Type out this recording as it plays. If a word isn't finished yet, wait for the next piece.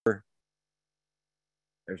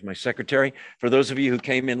There's my secretary. For those of you who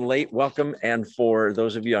came in late, welcome. And for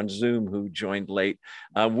those of you on Zoom who joined late,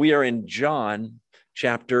 we are in John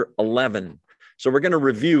chapter 11. So we're going to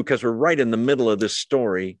review, because we're right in the middle of this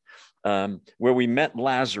story, where we met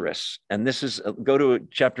Lazarus. And this is, go to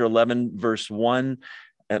chapter 11, verse 1.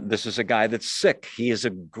 This is a guy that's sick. He is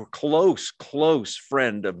a close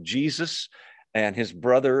friend of Jesus and his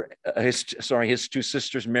brother, his two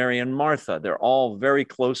sisters, Mary and Martha. They're all very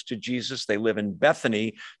close to Jesus. They live in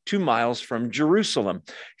Bethany, 2 miles from Jerusalem.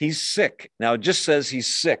 He's sick. Now, it just says he's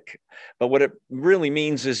sick, but what it really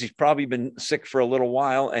means is he's probably been sick for a little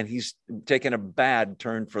while, and he's taken a bad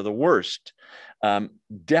turn for the worst.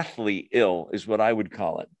 Deathly ill is what I would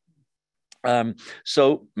call it.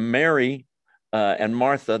 So Mary and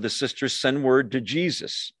Martha, the sisters, send word to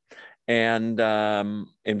Jesus. And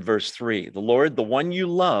in verse 3, the Lord, the one you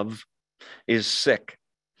love, is sick.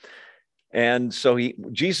 And so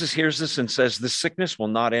Jesus hears this and says, this sickness will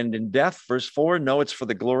not end in death. Verse 4, no, it's for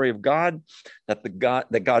the glory of God,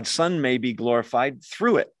 that God's Son may be glorified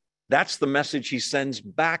through it. That's the message he sends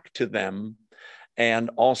back to them. And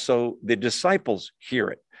also the disciples hear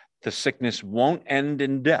it. The sickness won't end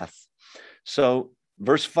in death. So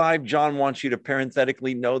verse 5, John wants you to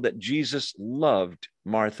parenthetically know that Jesus loved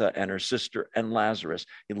Martha and her sister and Lazarus.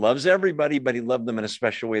 He loves everybody, but he loved them in a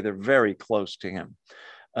special way. They're very close to him.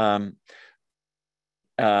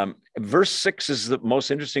 Verse 6 is the most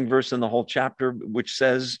interesting verse in the whole chapter, which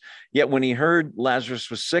says, yet when he heard Lazarus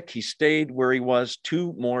was sick, he stayed where he was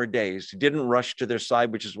 2 more days. He didn't rush to their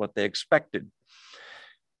side, which is what they expected.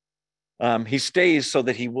 He stays so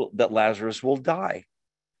that Lazarus will die.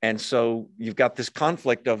 And so you've got this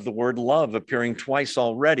conflict of the word love appearing twice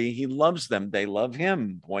already. He loves them. They love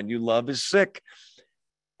him. One you love is sick.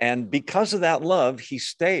 And because of that love, he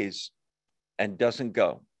stays and doesn't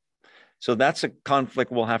go. So that's a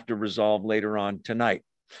conflict we'll have to resolve later on tonight.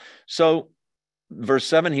 So verse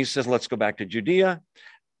 7, he says, let's go back to Judea.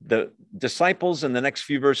 The disciples in the next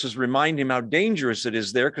few verses remind him how dangerous it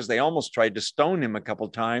is there, because they almost tried to stone him a couple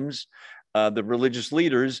times. The religious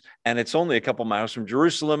leaders, and it's only a couple miles from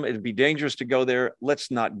Jerusalem. It'd be dangerous to go there. Let's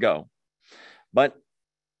not go. But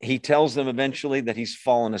he tells them eventually that he's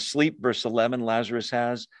fallen asleep. Verse 11, Lazarus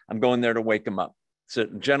has. I'm going there to wake him up. It's a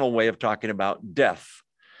gentle way of talking about death.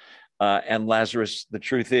 And Lazarus, the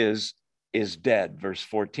truth is dead. Verse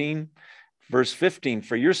 14. Verse 15,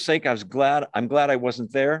 for your sake, I'm glad I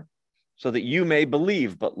wasn't there, so that you may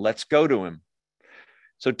believe, but let's go to him.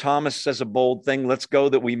 So Thomas says a bold thing, let's go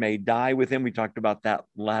that we may die with him. We talked about that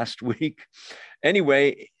last week.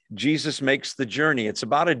 Anyway, Jesus makes the journey. It's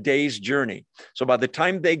about a day's journey. So by the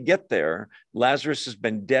time they get there, Lazarus has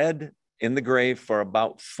been dead in the grave for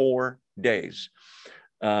about 4 days.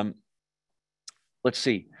 Let's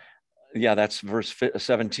see. Yeah, that's verse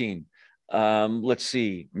 17. Let's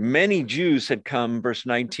see. Many Jews had come, verse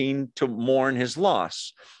 19, to mourn his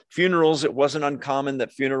loss. Funerals, it wasn't uncommon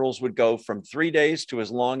that funerals would go from 3 days to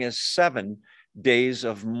as long as 7 days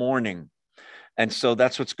of mourning. And so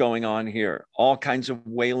that's what's going on here. All kinds of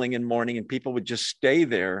wailing and mourning, and people would just stay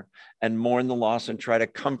there and mourn the loss and try to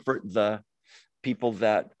comfort the people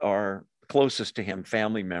that are closest to him,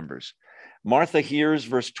 family members. Martha hears,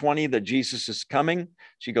 verse 20, that Jesus is coming.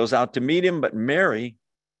 She goes out to meet him, but Mary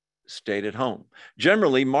stayed at home.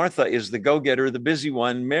 Generally, Martha is the go-getter, the busy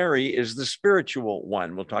one. Mary is the spiritual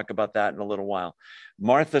one. We'll talk about that in a little while.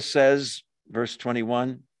 Martha says, verse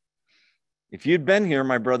 21, if you'd been here,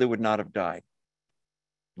 my brother would not have died.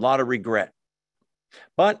 A lot of regret.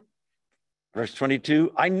 But verse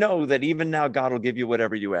 22, I know that even now God will give you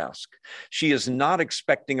whatever you ask. She is not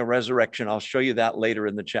expecting a resurrection. I'll show you that later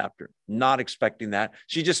in the chapter. Not expecting that.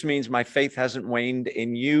 She just means my faith hasn't waned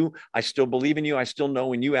in you. I still believe in you. I still know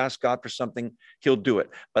when you ask God for something, he'll do it.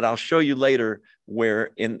 But I'll show you later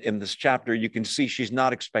where in this chapter, you can see she's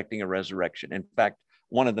not expecting a resurrection. In fact,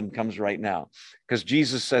 one of them comes right now, because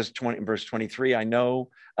Jesus says, verse 23, I know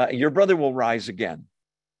your brother will rise again.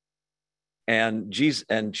 And she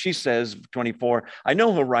says, 24, I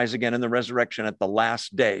know he'll rise again in the resurrection at the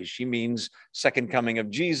last day. She means second coming of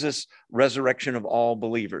Jesus, resurrection of all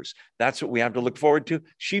believers. That's what we have to look forward to.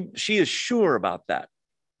 She is sure about that,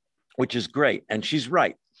 which is great. And she's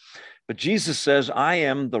right. But Jesus says, I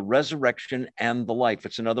am the resurrection and the life.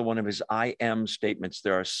 It's another one of his I am statements.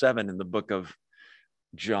 There are 7 in the book of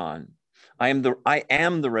John. I am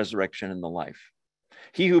the resurrection and the life.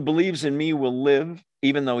 He who believes in me will live,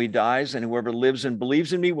 even though he dies, and whoever lives and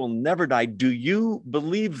believes in me will never die. Do you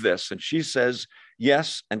believe this? And she says,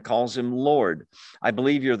 yes, and calls him Lord. I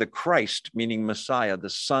believe you're the Christ, meaning Messiah, the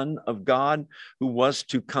Son of God, who was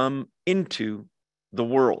to come into the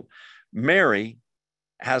world. Mary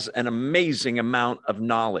has an amazing amount of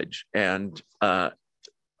knowledge. And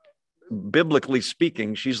biblically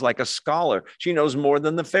speaking, she's like a scholar. She knows more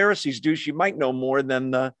than the Pharisees do. She might know more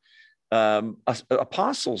than the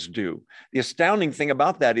apostles do. The astounding thing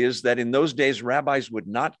about that is that in those days, rabbis would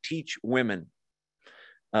not teach women.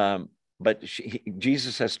 But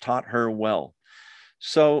Jesus has taught her well.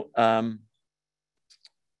 So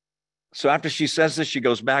after she says this, she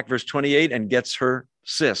goes back, verse 28, and gets her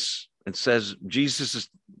sis and says, Jesus is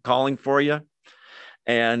calling for you.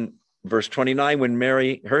 And verse 29, when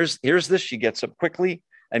Mary hears this, she gets up quickly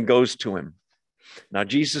and goes to him. Now,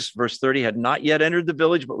 Jesus, verse 30, had not yet entered the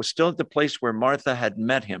village, but was still at the place where Martha had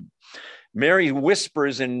met him. Mary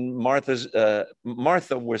whispers in Martha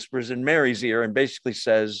whispers in Mary's ear and basically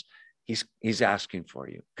says, he's asking for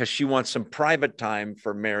you, because she wants some private time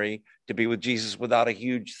for Mary to be with Jesus without a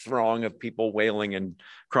huge throng of people wailing and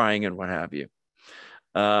crying and what have you.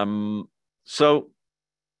 So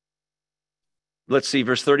let's see,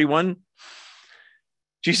 verse 31.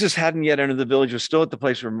 Jesus hadn't yet entered the village, was still at the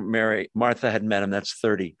place where Martha had met him. That's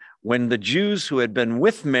 30. When the Jews who had been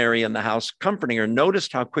with Mary in the house comforting her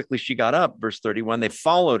noticed how quickly she got up, verse 31, they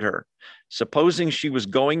followed her, supposing she was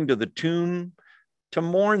going to the tomb to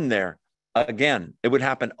mourn there. Again, it would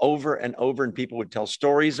happen over and over, and people would tell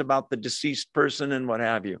stories about the deceased person and what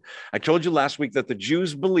have you. I told you last week that the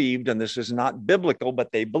Jews believed, and this is not biblical,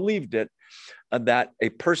 but they believed it, that a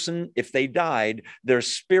person, if they died, their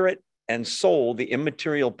spirit and soul, the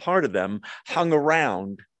immaterial part of them, hung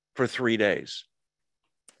around for 3 days.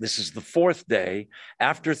 This is the fourth day.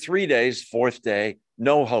 After 3 days, fourth day,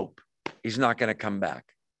 no hope. He's not going to come back.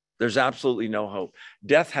 There's absolutely no hope.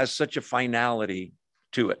 Death has such a finality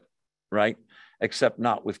to it, right? Except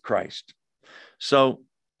not with Christ. So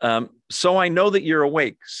I know that you're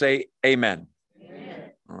awake. Say amen.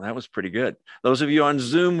 Amen. Well, that was pretty good. Those of you on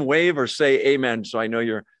Zoom, wave or say amen. So I know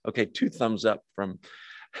you're okay. 2 thumbs up from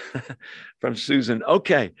Susan.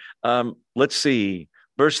 Okay. Let's see.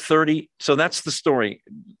 Verse 30. So that's the story.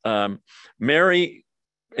 Mary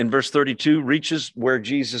in verse 32 reaches where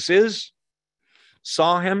Jesus is,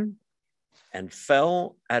 saw him, and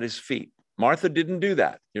fell at his feet. Martha didn't do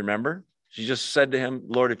that. You remember? She just said to him,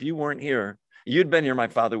 Lord, if you weren't here, you'd been here, my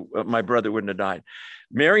brother wouldn't have died.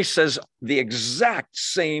 Mary says the exact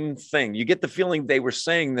same thing. You get the feeling they were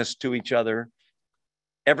saying this to each other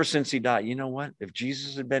ever since he died. You know what? If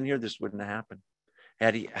Jesus had been here, this wouldn't have happened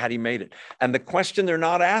had he made it. And the question they're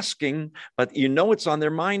not asking, but you know it's on their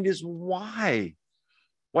mind, is why?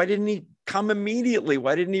 Why didn't he come immediately?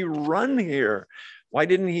 Why didn't he run here? Why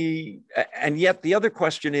didn't he? And yet the other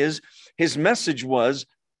question is, his message was,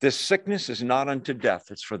 this sickness is not unto death.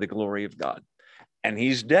 It's for the glory of God. And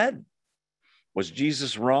he's dead. Was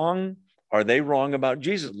Jesus wrong? Are they wrong about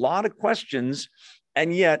Jesus? A lot of questions,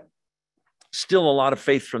 and yet still a lot of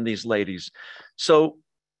faith from these ladies. So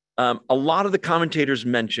a lot of the commentators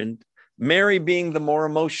mentioned Mary being the more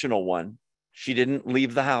emotional one. She didn't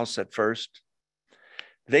leave the house at first.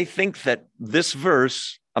 They think that this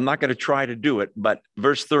verse, I'm not going to try to do it, but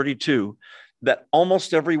verse 32, that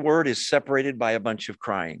almost every word is separated by a bunch of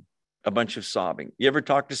crying, a bunch of sobbing. You ever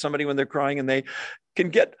talk to somebody when they're crying and they can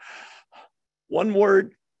get one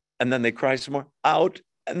word and then they cry some more out,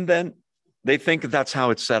 and then they think that's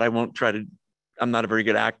how it's said. I'm not a very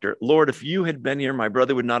good actor. Lord, if you had been here, my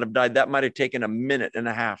brother would not have died. That might have taken a minute and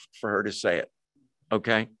a half for her to say it.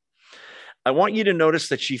 Okay. I want you to notice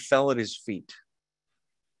that she fell at his feet.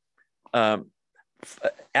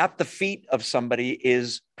 At the feet of somebody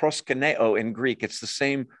is proskuneo in Greek. It's the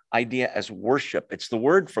same idea as worship. It's the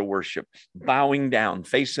word for worship, bowing down,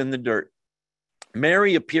 face in the dirt.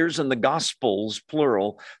 Mary appears in the Gospels,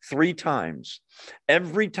 plural, 3 times.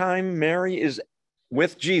 Every time Mary is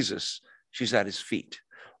with Jesus, she's at his feet.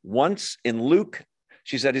 Once in Luke,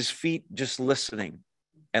 she's at his feet just listening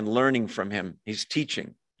and learning from him. He's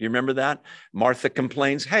teaching. You remember that? Martha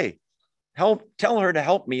complains, hey, tell her to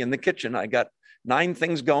help me in the kitchen. I got 9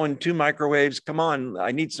 things going, 2 microwaves. Come on,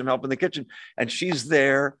 I need some help in the kitchen. And she's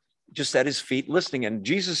there just at his feet listening. And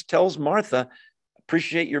Jesus tells Martha,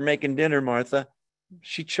 appreciate your making dinner, Martha.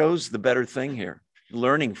 She chose the better thing here,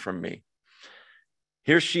 learning from me.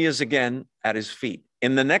 Here she is again at his feet.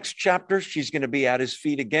 In the next chapter, she's going to be at his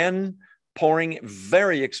feet again, pouring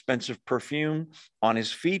very expensive perfume on his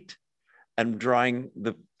feet and drying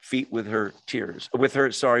the feet with her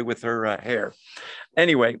hair.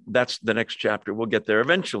 Anyway, that's the next chapter. We'll get there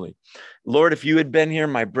eventually. Lord, if you had been here,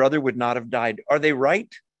 my brother would not have died. Are they right?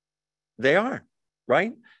 They are,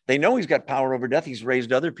 right? They know he's got power over death. He's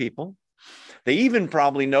raised other people. They even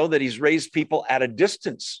probably know that he's raised people at a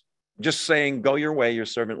distance, just saying, go your way, your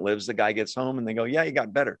servant lives. The guy gets home and they go, yeah, you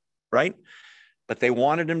got better, right? but they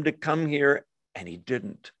wanted him to come here and he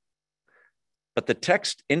didn't. But the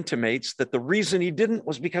text intimates that the reason he didn't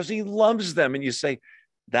was because he loves them. And you say,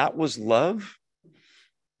 that was love?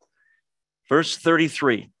 Verse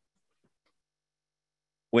 33,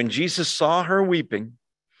 when Jesus saw her weeping,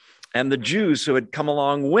 and the Jews who had come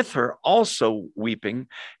along with her also weeping,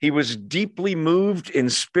 he was deeply moved in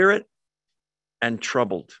spirit and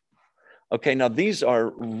troubled. Okay, now these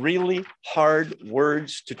are really hard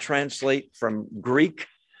words to translate from Greek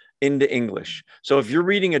into English. So if you're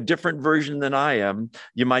reading a different version than I am,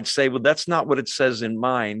 you might say, well, that's not what it says in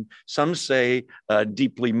mine. Some say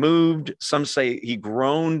deeply moved. Some say he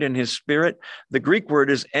groaned in his spirit. The Greek word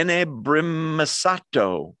is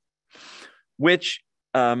enebrymasato, which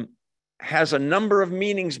has a number of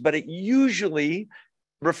meanings, but it usually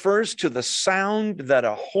refers to the sound that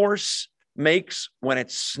a horse makes when it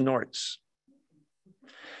snorts.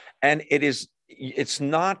 And it's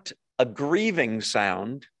not a grieving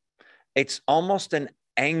sound. It's almost an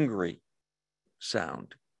angry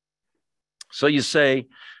sound. So you say,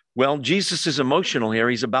 well, Jesus is emotional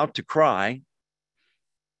here. He's about to cry.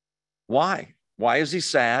 Why? Why is he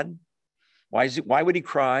sad? Why would he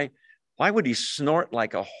cry? Why would he snort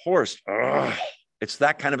like a horse? Ugh. It's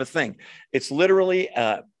that kind of a thing. It's literally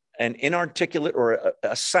an inarticulate or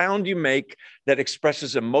a sound you make that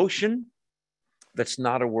expresses emotion that's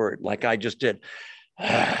not a word, like I just did.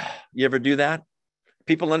 You ever do that?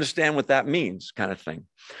 People understand what that means, kind of thing.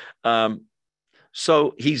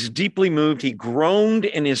 So he's deeply moved. He groaned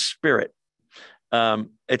in his spirit.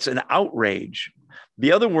 It's an outrage.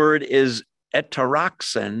 The other word is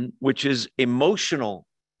etaraxen, which is emotional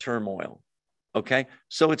turmoil. Okay,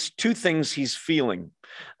 so it's two things he's feeling.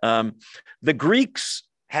 The Greeks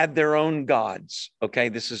had their own gods. Okay,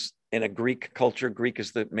 this is in a Greek culture. Greek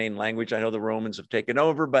is the main language. I know the Romans have taken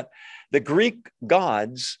over, but the Greek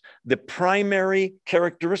gods, the primary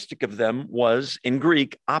characteristic of them was in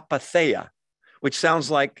Greek, apatheia, which sounds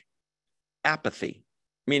like apathy,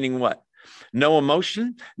 meaning what? No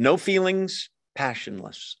emotion, no feelings,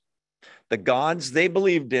 passionless. The gods they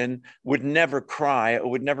believed in would never cry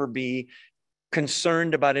or would never be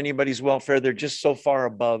concerned about anybody's welfare. They're just so far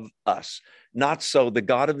above us. Not so. The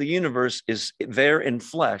God of the universe is there in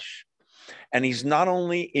flesh, and he's not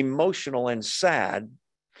only emotional and sad,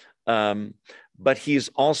 but he's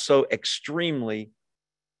also extremely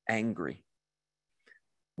angry.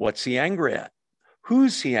 What's he angry at?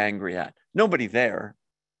 Who's he angry at? Nobody there.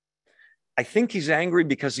 I think he's angry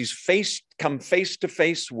because he's come face to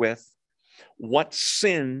face with what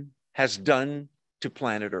sin has done to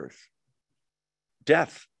planet Earth.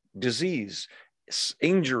 Death, disease,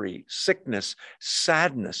 injury, sickness,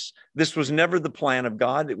 sadness. This was never the plan of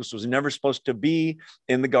God. It was never supposed to be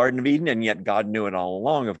in the Garden of Eden, and yet God knew it all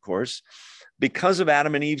along, of course. Because of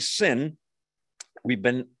Adam and Eve's sin, we've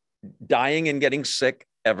been dying and getting sick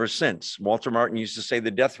ever since. Walter Martin used to say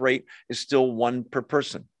the death rate is still 1 per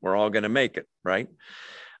person. We're all going to make it, right?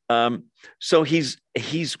 So he's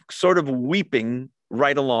sort of weeping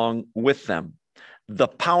right along with them. The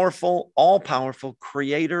powerful, all-powerful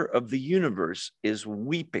creator of the universe is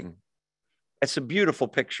weeping. It's a beautiful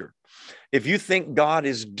picture. If you think God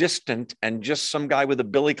is distant and just some guy with a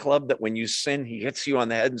billy club that when you sin, he hits you on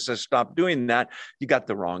the head and says, stop doing that, you got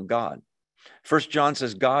the wrong God. 1 John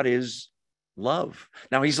says God is love.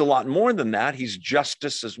 Now, he's a lot more than that. He's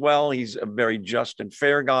justice as well. He's a very just and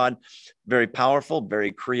fair God, very powerful,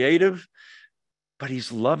 very creative, but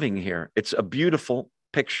he's loving here. It's a beautiful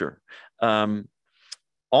picture.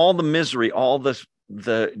 All the misery, all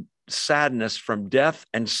the sadness from death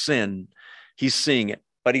and sin, he's seeing it.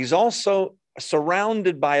 But he's also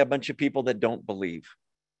surrounded by a bunch of people that don't believe.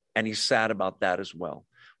 And he's sad about that as well,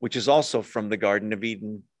 which is also from the Garden of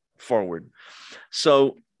Eden forward.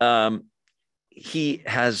 So he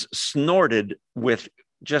has snorted with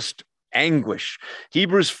just anguish.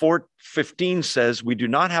 Hebrews 4:15 says, we do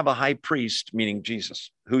not have a high priest, meaning Jesus,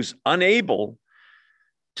 who's unable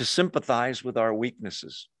to sympathize with our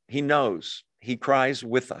weaknesses. He knows. He cries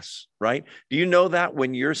with us, right? Do you know that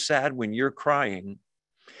when you're sad, when you're crying,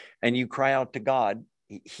 and you cry out to God,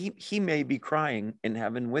 he may be crying in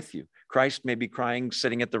heaven with you. Christ may be crying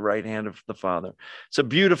sitting at the right hand of the Father. It's a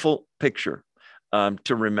beautiful picture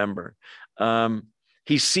to remember.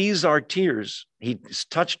 He sees our tears. He's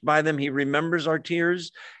touched by them. He remembers our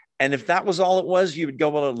tears. And if that was all it was, you would go,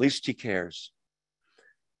 well, at least he cares.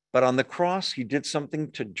 But on the cross, he did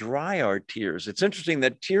something to dry our tears. It's interesting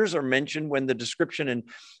that tears are mentioned when the description in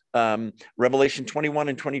Revelation 21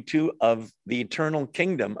 and 22 of the eternal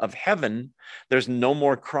kingdom of heaven, there's no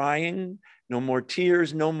more crying, no more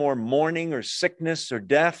tears, no more mourning or sickness or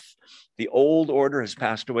death. The old order has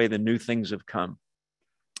passed away. The new things have come.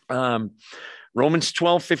 Romans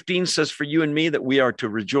 12:15 says for you and me that we are to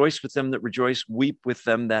rejoice with them that rejoice, weep with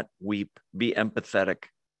them that weep. Be empathetic.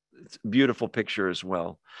 It's a beautiful picture as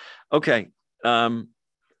well. Okay,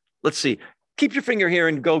 let's see. Keep your finger here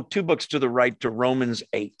and go 2 books to the right to Romans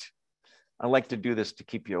 8. I like to do this to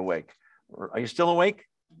keep you awake. Are you still awake?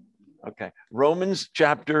 Okay. Romans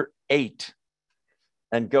chapter 8.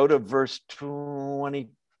 And go to verse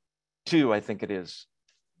 22, I think it is.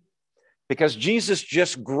 Because Jesus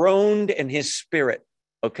just groaned in his spirit,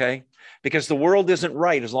 okay? Because the world isn't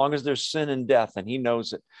right as long as there's sin and death, and he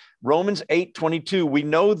knows it. Romans 8:22, we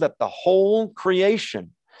know that the whole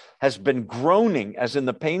creation has been groaning as in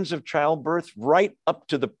the pains of childbirth right up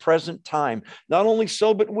to the present time. Not only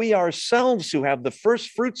so, but we ourselves who have the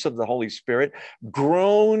first fruits of the Holy Spirit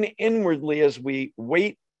groan inwardly as we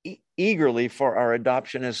wait eagerly for our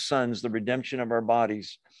adoption as sons, the redemption of our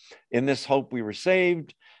bodies. In this hope we were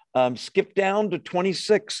saved. Skip down to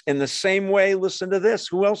 26. In the same way, listen to this.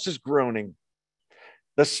 Who else is groaning?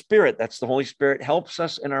 The Spirit, that's the Holy Spirit, helps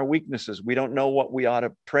us in our weaknesses. We don't know what we ought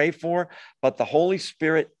to pray for, but the Holy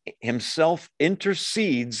Spirit himself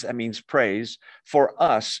intercedes, that means prays, for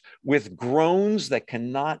us with groans that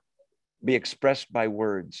cannot be expressed by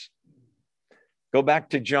words. Go back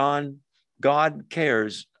to John. God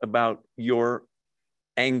cares about your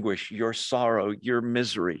anguish, your sorrow, your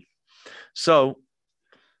misery. So,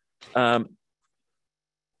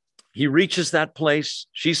 he reaches that place.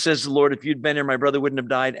 She says, Lord, if you'd been here, my brother wouldn't have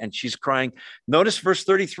died. And she's crying. Notice verse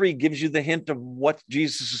 33 gives you the hint of what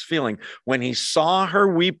Jesus is feeling. When he saw her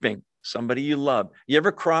weeping, somebody you love. You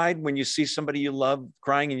ever cried when you see somebody you love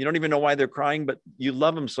crying and you don't even know why they're crying, but you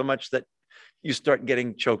love them so much that you start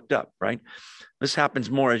getting choked up, right? This happens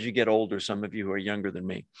more as you get older. Some of you who are younger than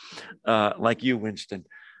me, like you, Winston.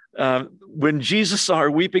 When Jesus saw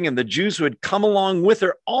her weeping and the Jews who had come along with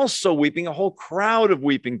her also weeping, a whole crowd of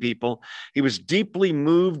weeping people, he was deeply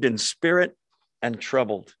moved in spirit and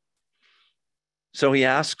troubled. So he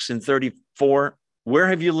asks in 34, where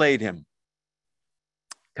have you laid him?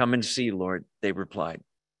 Come and see, Lord, they replied.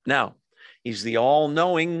 Now, he's the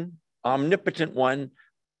all-knowing, omnipotent one.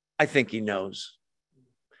 I think he knows.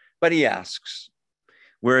 But he asks,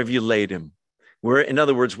 where have you laid him? Where, in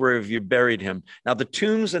other words, where have you buried him? Now, the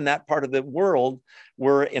tombs in that part of the world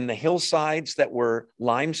were in the hillsides that were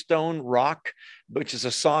limestone rock, which is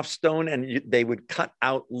a soft stone, and they would cut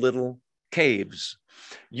out little caves.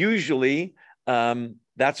 Usually,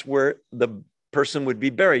 that's where the person would be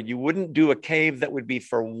buried. You wouldn't do a cave that would be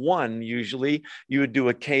for one. Usually, you would do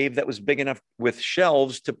a cave that was big enough with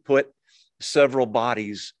shelves to put several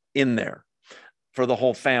bodies in there for the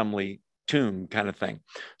whole family tomb kind of thing.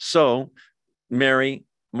 So, Mary,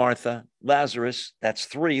 Martha, Lazarus, that's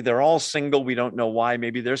 3. They're all single. We don't know why.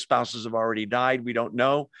 Maybe their spouses have already died. We don't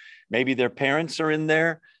know. Maybe their parents are in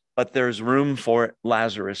there, but there's room for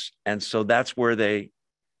Lazarus. And so that's where they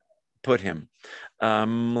put him.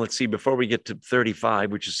 Let's see, before we get to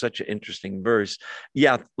 35, which is such an interesting verse.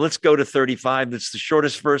 Yeah, let's go to 35. That's the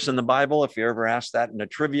shortest verse in the Bible. If you ever asked that in a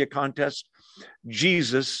trivia contest,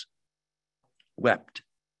 Jesus wept.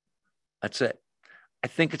 That's it. I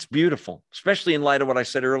think it's beautiful, especially in light of what I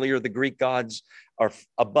said earlier. The Greek gods are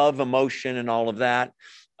above emotion and all of that.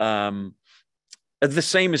 The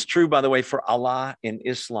same is true, by the way, for Allah in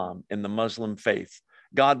Islam, in the Muslim faith.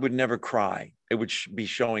 God would never cry. It would be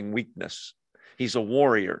showing weakness. He's a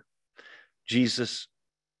warrior. Jesus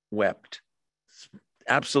wept. It's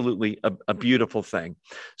absolutely a beautiful thing.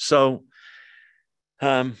 So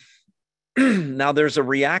now there's a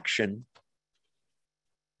reaction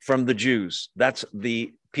from the Jews. That's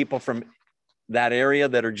the people from that area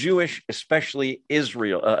that are Jewish, especially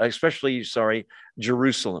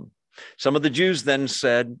Jerusalem. Some of the Jews then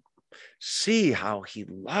said, see how he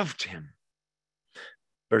loved him.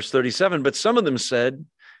 Verse 37, but some of them said,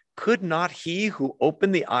 could not he who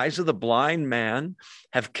opened the eyes of the blind man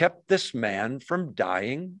have kept this man from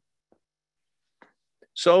dying?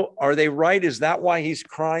 So are they right? Is that why he's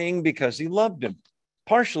crying? Because he loved him?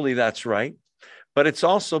 Partially that's right. But it's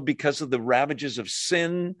also because of the ravages of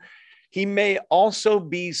sin. He may also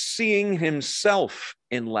be seeing himself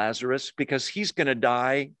in Lazarus because he's going to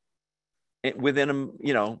die within,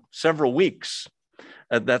 several weeks.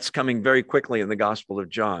 That's coming very quickly in the Gospel of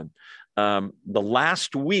John. The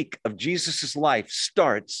last week of Jesus's life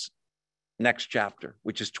starts next chapter,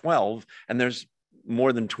 which is 12, and there's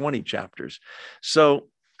more than 20 chapters. So,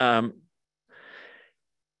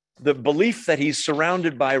 the belief that he's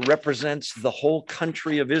surrounded by represents the whole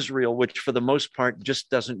country of Israel, which for the most part just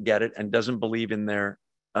doesn't get it and doesn't believe in their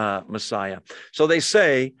Messiah. So they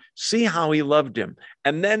say, see how he loved him.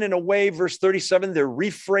 And then in a way, verse 37, they're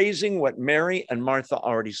rephrasing what Mary and Martha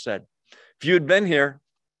already said. If you had been here,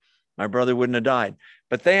 my brother wouldn't have died.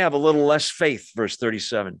 But they have a little less faith, verse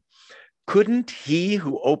 37. Couldn't he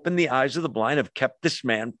who opened the eyes of the blind have kept this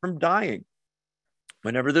man from dying?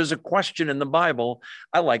 Whenever there's a question in the Bible,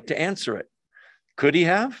 I like to answer it. Could he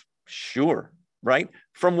have? Sure, right?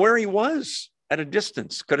 From where he was at a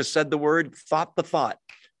distance, could have said the word, thought the thought,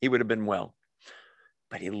 he would have been well.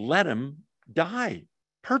 But he let him die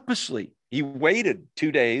purposely. He waited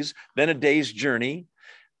 2 days, then a day's journey.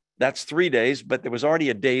 That's 3 days, but there was already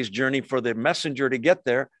a day's journey for the messenger to get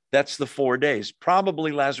there. That's the 4 days.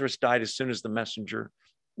 Probably Lazarus died as soon as the messenger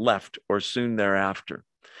left or soon thereafter.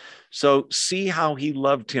 So see how he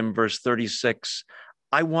loved him, verse 36.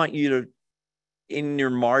 I want you to, in your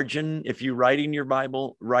margin, if you write in your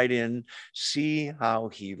Bible, write in, see how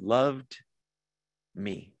he loved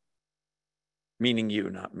me, meaning you,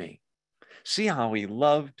 not me. See how he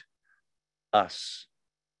loved us.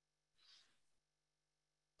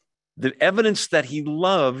 The evidence that he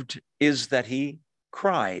loved is that he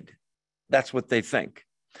cried. That's what they think.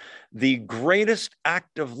 The greatest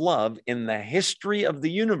act of love in the history of the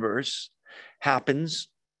universe happens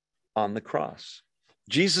on the cross.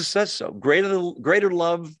 Jesus says so. Greater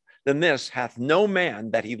love than this hath no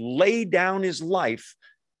man, that he lay down his life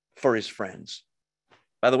for his friends.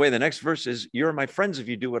 By the way, the next verse is, you're my friends if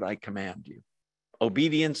you do what I command you.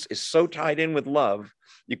 Obedience is so tied in with love,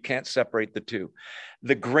 you can't separate the two.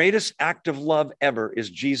 The greatest act of love ever is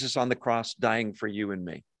Jesus on the cross dying for you and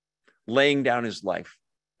me, laying down his life.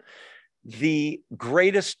 The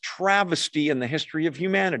greatest travesty in the history of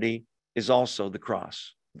humanity is also the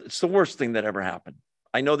cross. It's the worst thing that ever happened.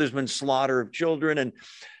 I know there's been slaughter of children, and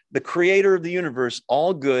the creator of the universe,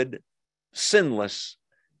 all good, sinless,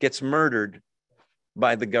 gets murdered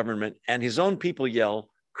by the government, and his own people yell,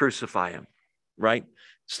 crucify him, right?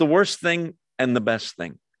 It's the worst thing and the best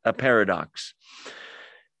thing, a paradox.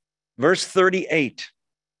 Verse 38,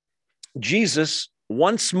 Jesus,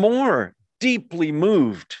 once more deeply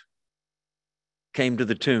moved, came to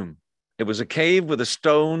the tomb. It was a cave with a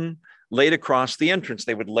stone laid across the entrance.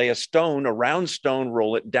 They would lay a stone, a round stone,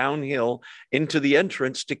 roll it downhill into the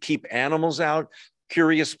entrance to keep animals out,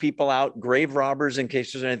 curious people out, grave robbers in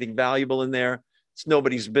case there's anything valuable in there. It's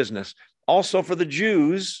nobody's business. Also for the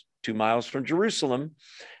Jews, 2 miles from Jerusalem,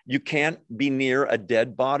 you can't be near a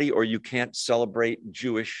dead body, or you can't celebrate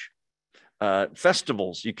Jewish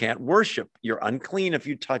festivals. You can't worship. You're unclean if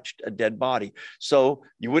you touched a dead body. So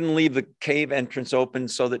you wouldn't leave the cave entrance open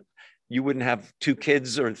so that you wouldn't have 2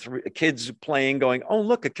 kids or 3 kids playing, going, oh,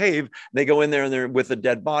 look, a cave. They go in there and they're with a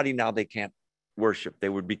dead body. Now they can't worship. They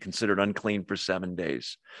would be considered unclean for 7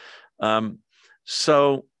 days.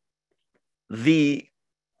 So the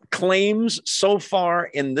claims so far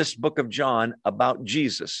in this book of John about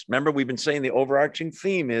Jesus, remember, we've been saying the overarching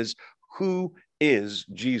theme is, who is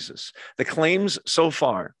Jesus? The claims so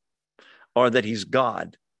far are that he's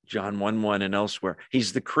God, John 1:1 and elsewhere.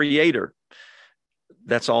 He's the creator.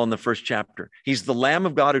 That's all in the first chapter. He's the Lamb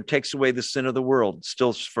of God who takes away the sin of the world,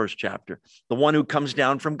 still first chapter. The one who comes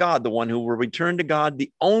down from God, the one who will return to God,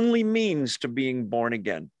 the only means to being born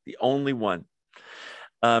again, the only one.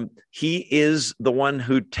 He is the one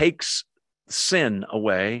who takes sin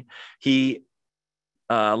away. He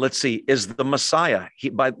is the Messiah.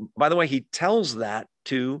 By the way, he tells that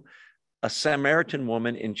to a Samaritan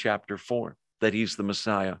woman in chapter 4, that he's the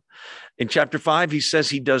Messiah. In chapter 5, he says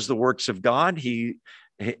he does the works of God,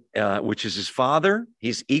 which is his Father.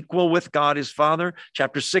 He's equal with God, his Father.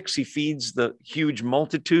 Chapter 6, he feeds the huge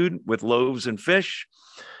multitude with loaves and fish,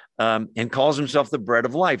 and calls himself the bread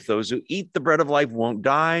of life. Those who eat the bread of life won't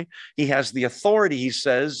die. He has the authority, he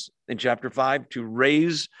says in chapter 5,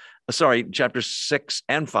 chapter 6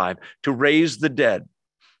 and 5, to raise the dead.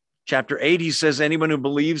 Chapter 8, he says anyone who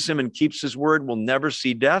believes him and keeps his word will never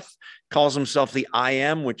see death. Calls himself the I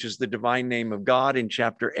am, which is the divine name of God, in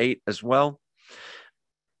chapter 8 as well.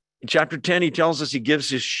 In chapter 10, he tells us he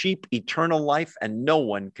gives his sheep eternal life, and no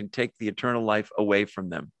one can take the eternal life away from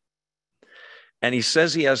them. And he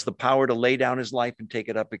says he has the power to lay down his life and take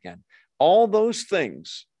it up again. All those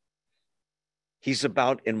things, he's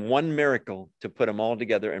about in one miracle to put them all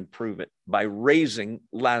together and prove it by raising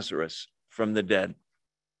Lazarus from the dead.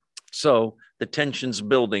 So the tension's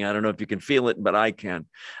building. I don't know if you can feel it, but I can.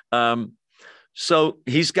 So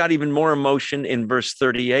he's got even more emotion in verse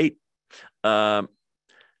 38. And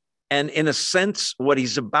in a sense, what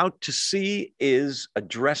he's about to see is a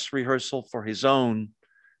dress rehearsal for his own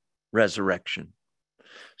resurrection.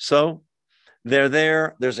 So they're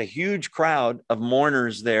there. There's a huge crowd of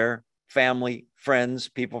mourners there, family, friends,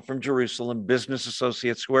 people from Jerusalem, business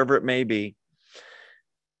associates, whoever it may be.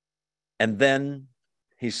 And then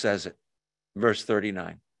he says it, verse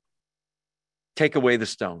 39. Take away the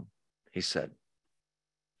stone, he said.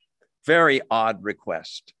 Very odd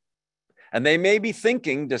request. And they may be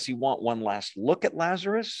thinking, does he want one last look at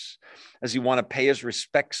Lazarus? Does he want to pay his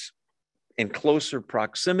respects in closer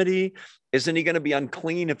proximity? Isn't he going to be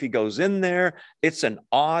unclean if he goes in there? It's an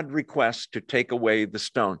odd request to take away the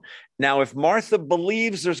stone. Now, if Martha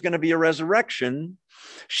believes there's going to be a resurrection,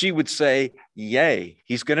 she would say, yay,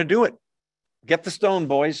 he's going to do it. Get the stone,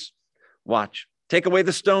 boys. Watch. Take away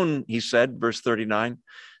the stone, he said, verse 39.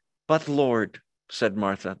 But Lord, said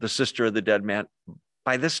Martha, the sister of the dead man,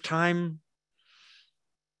 by this time,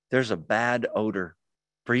 there's a bad odor,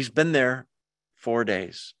 for he's been there 4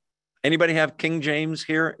 days. Anybody have King James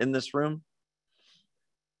here in this room?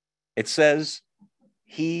 It says,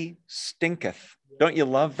 he stinketh. Don't you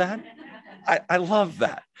love that? I love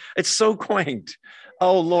that. It's so quaint.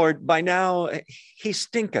 Oh, Lord, by now he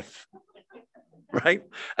stinketh, right?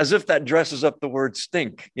 As if that dresses up the word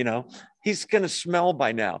stink, you know. He's going to smell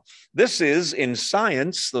by now. This is, in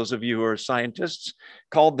science, those of you who are scientists,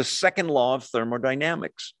 called the second law of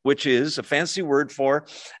thermodynamics, which is a fancy word for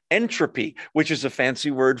entropy, which is a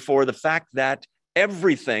fancy word for the fact that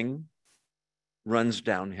everything runs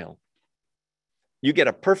downhill. You get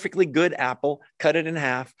a perfectly good apple, cut it in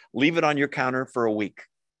half, leave it on your counter for a week,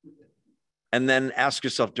 and then ask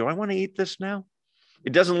yourself, do I want to eat this now?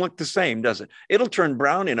 It doesn't look the same, does it? It'll turn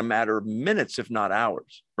brown in a matter of minutes, if not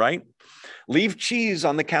hours, right? Leave cheese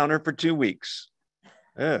on the counter for 2 weeks.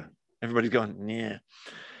 Ugh. Everybody's going, yeah.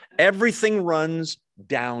 Everything runs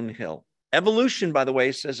downhill. Evolution, by the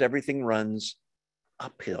way, says everything runs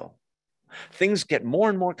uphill. Things get more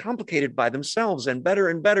and more complicated by themselves and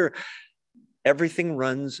better. Everything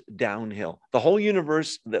runs downhill. The whole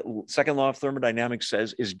universe, the second law of thermodynamics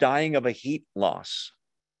says, is dying of a heat loss.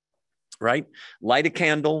 Right? Light a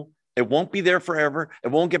candle. It won't be there forever. It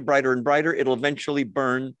won't get brighter and brighter. It'll eventually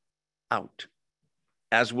burn out,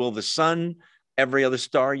 as will the sun, every other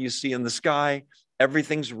star you see in the sky.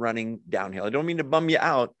 Everything's running downhill. I don't mean to bum you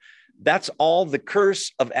out. That's all the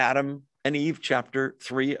curse of Adam and Eve, chapter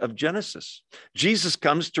 3 of Genesis. Jesus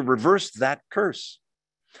comes to reverse that curse.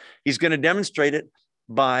 He's going to demonstrate it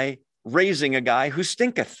by raising a guy who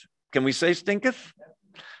stinketh. Can we say stinketh?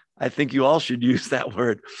 I think you all should use that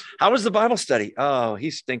word. How was the Bible study? Oh,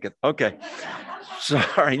 he stinketh. Okay.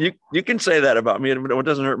 Sorry. You can say that about me. It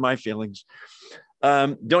doesn't hurt my feelings.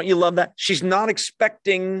 Don't you love that? She's not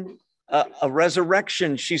expecting a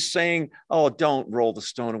resurrection. She's saying, oh, don't roll the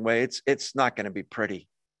stone away. It's not going to be pretty.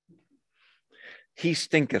 He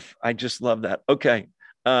stinketh. I just love that. Okay.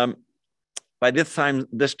 By this time,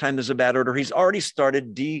 there's a bad odor. He's already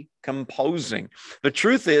started decomposing. The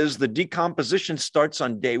truth is, the decomposition starts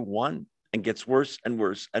on day 1 and gets worse and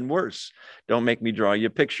worse and worse. Don't make me draw you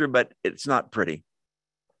a picture, but it's not pretty.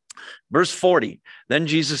 Verse 40, then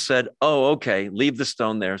Jesus said, oh, okay, leave the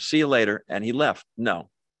stone there. See you later. And he left.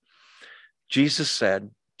 No. Jesus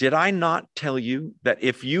said, did I not tell you that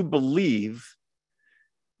if you believe,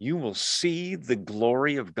 you will see the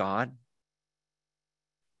glory of God?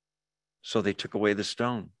 So they took away the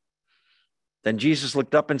stone. Then Jesus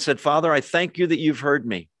looked up and said, Father, I thank you that you've heard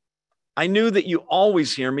me. I knew that you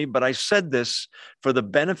always hear me, but I said this for the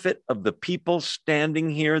benefit of the people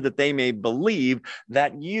standing here, that they may believe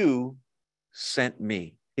that you sent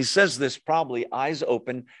me. He says this probably eyes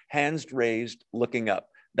open, hands raised, looking up.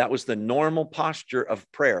 That was the normal posture of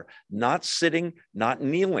prayer, not sitting, not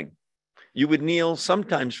kneeling. You would kneel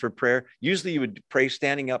sometimes for prayer. Usually you would pray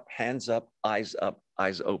standing up, hands up, eyes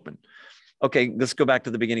open. Okay, let's go back to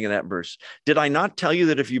the beginning of that verse. Did I not tell you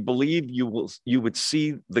that if you believe, you would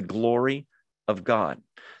see the glory of God?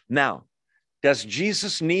 Now, does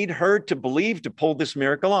Jesus need her to believe to pull this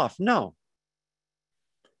miracle off? No.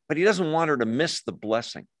 But he doesn't want her to miss the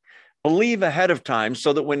blessing. Believe ahead of time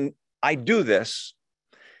so that when I do this,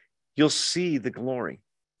 you'll see the glory.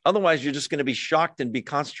 Otherwise, you're just going to be shocked and be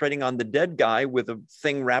concentrating on the dead guy with a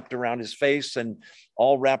thing wrapped around his face and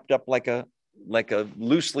all wrapped up like a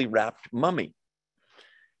loosely wrapped mummy.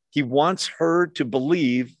 He wants her to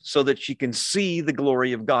believe so that she can see the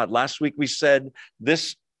glory of God. Last week we said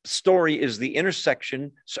this story is the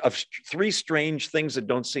intersection of 3 strange things that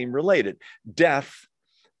don't seem related: death,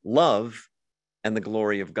 love, and the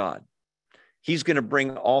glory of God. He's going to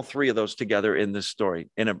bring all 3 of those together in this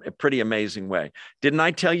story in a pretty amazing way. Didn't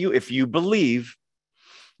I tell you, if you believe,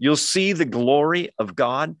 you'll see the glory of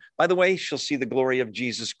God? By the way, she'll see the glory of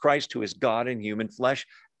Jesus Christ, who is God in human flesh,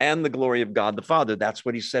 and the glory of God the Father. That's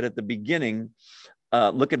what he said at the beginning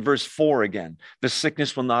Look at verse 4 again. The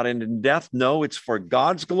sickness will not end in death. No, it's for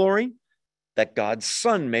God's glory, that God's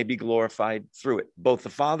Son may be glorified through it. Both the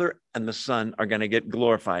Father and the Son are going to get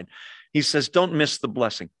glorified. He says, don't miss the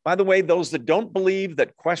blessing. By the way, those that don't believe,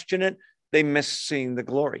 that question it, they miss seeing the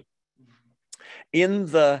glory. In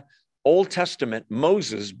the Old Testament,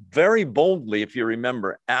 Moses very boldly, if you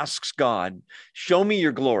remember, asks God, show me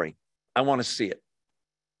your glory. I want to see it.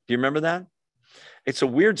 Do you remember that? It's a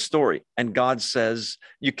weird story. And God says,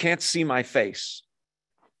 you can't see my face,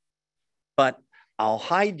 but I'll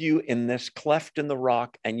hide you in this cleft in the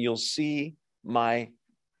rock and you'll see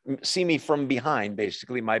me from behind,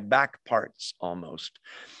 basically my back parts almost.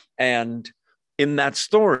 And in that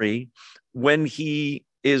story, when he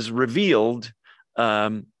is revealed,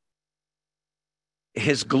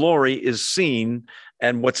 his glory is seen.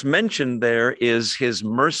 And what's mentioned there is his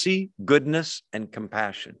mercy, goodness, and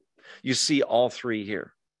compassion. You see all three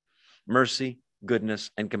here: mercy, goodness,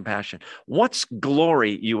 and compassion. What's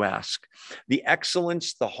glory, you ask? The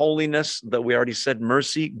excellence, the holiness that we already said,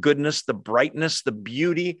 mercy, goodness, the brightness, the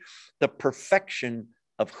beauty, the perfection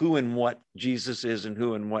of who and what Jesus is and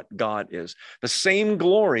who and what God is. The same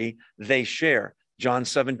glory they share. John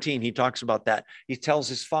 17, he talks about that. He tells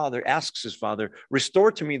his father, asks his father,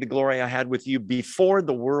 restore to me the glory I had with you before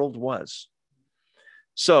the world was.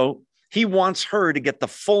 So he wants her to get the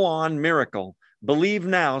full-on miracle. Believe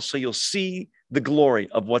now so you'll see the glory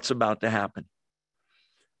of what's about to happen.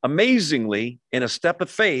 Amazingly, in a step of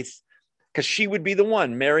faith, because she would be the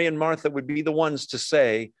one, Mary and Martha would be the ones to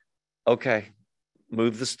say, okay,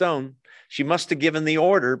 move the stone. She must have given the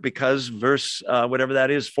order because verse, whatever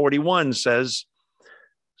that is, 41 says,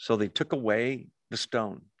 so they took away the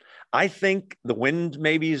stone. I think the wind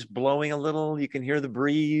maybe is blowing a little. You can hear the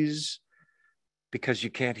breeze because you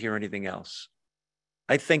can't hear anything else.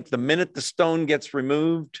 I think the minute the stone gets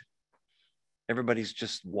removed, everybody's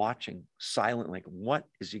just watching silently. Like, what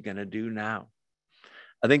is he going to do now?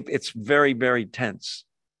 I think it's very, very tense.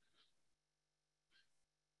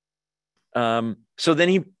 So then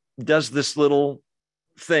he does this little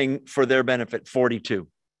thing for their benefit, 42.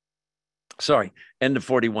 Sorry, end of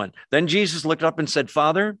 41. Then Jesus looked up and said,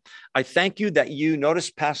 Father, I thank you that you, notice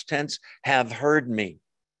past tense, have heard me.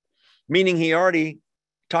 Meaning he already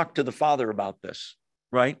talked to the Father about this,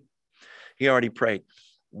 right? He already prayed.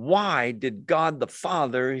 Why did God the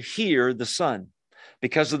Father hear the Son?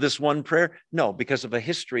 Because of this one prayer? No, because of a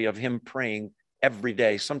history of him praying every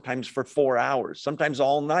day, sometimes for 4 hours, sometimes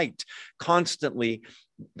all night, constantly.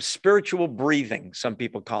 Spiritual breathing, some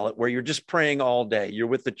people call it, where you're just praying all day. You're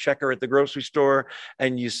with the checker at the grocery store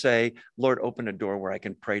and you say, Lord, open a door where I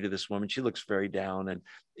can pray to this woman. She looks very down. And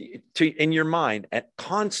in your mind, and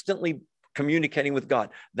constantly communicating with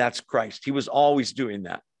God, that's Christ. He was always doing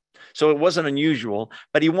that. So it wasn't unusual,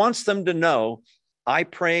 but he wants them to know, I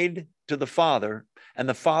prayed to the Father and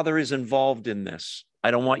the Father is involved in this.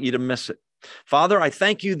 I don't want you to miss it. Father, I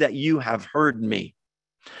thank you that you have heard me.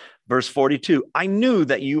 Verse 42, I knew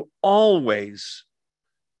that you always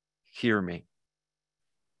hear me.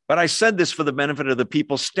 But I said this for the benefit of the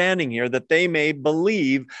people standing here, that they may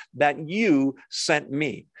believe that you sent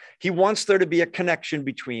me. He wants there to be a connection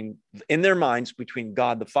in their minds, between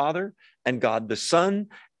God the Father and God the Son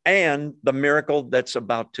and the miracle that's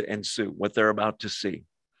about to ensue, what they're about to see.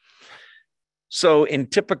 So in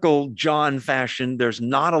typical John fashion, there's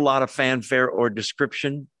not a lot of fanfare or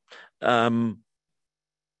description.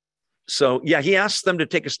 So yeah, he asks them to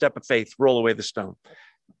take a step of faith, roll away the stone.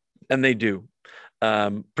 And they do,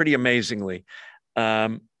 pretty amazingly.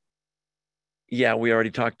 Yeah, we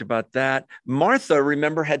already talked about that. Martha,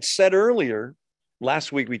 remember, had said earlier,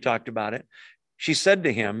 last week we talked about it. She said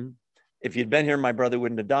to him, if you'd been here, my brother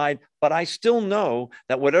wouldn't have died, but I still know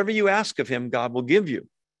that whatever you ask of him, God will give you.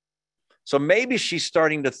 So maybe she's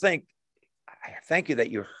starting to think, I thank you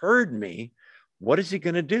that you heard me. What is he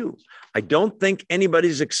going to do? I don't think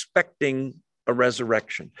anybody's expecting a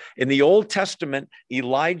resurrection. In the Old Testament,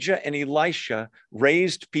 Elijah and Elisha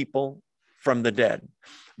raised people from the dead.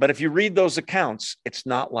 But if you read those accounts, it's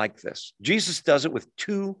not like this. Jesus does it with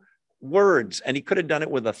 2 words, and he could have done it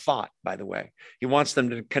with a thought, by the way. He wants them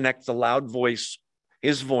to connect the loud voice,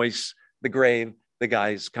 his voice, the grave, the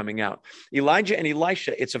guys coming out. Elijah and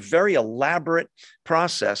Elisha, it's a very elaborate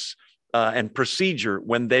process and procedure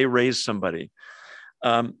when they raise somebody.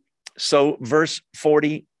 So verse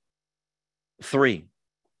 43,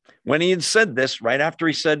 when he had said this, right after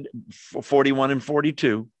he said 41 and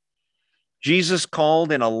 42, Jesus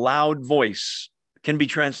called in a loud voice, can be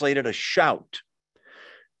translated a shout,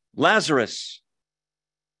 Lazarus,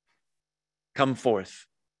 come forth.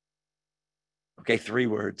 Okay, 3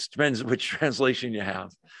 words, depends which translation you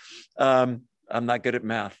have. I'm not good at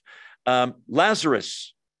math.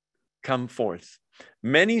 Lazarus, come forth.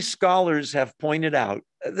 Many scholars have pointed out,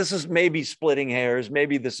 this is maybe splitting hairs,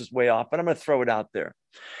 maybe this is way off, but I'm going to throw it out there.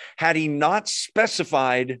 Had he not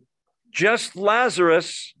specified just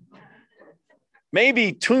Lazarus,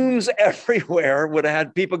 maybe tombs everywhere would have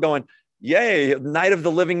had people going, yay, Night of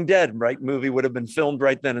the Living Dead, right? Movie would have been filmed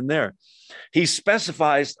right then and there. He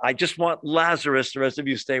specifies, I just want Lazarus. The rest of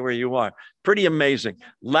you stay where you are. Pretty amazing.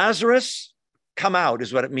 Lazarus, come out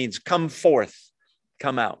is what it means. Come forth,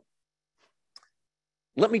 come out.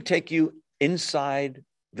 Let me take you inside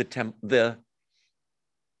the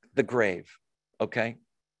grave, okay?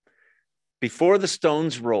 Before the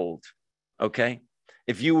stones rolled, okay?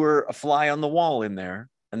 If you were a fly on the wall in there,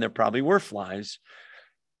 and there probably were flies,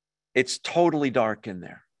 it's totally dark in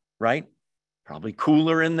there, right? Probably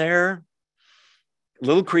cooler in there, a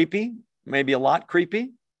little creepy, maybe a lot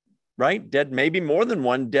creepy, right? Dead, maybe more than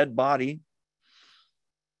one dead body.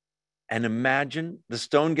 And imagine the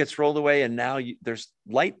stone gets rolled away and now there's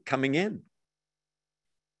light coming in.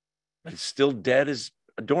 But it's still dead as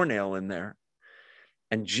a doornail in there.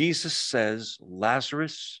 And Jesus says,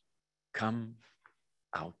 Lazarus, come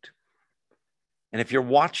out. And if you're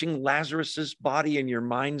watching Lazarus's body in your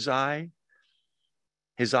mind's eye,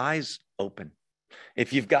 his eyes open.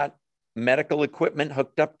 If you've got medical equipment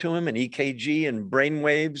hooked up to him and EKG and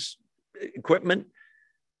brainwaves equipment,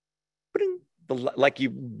 like you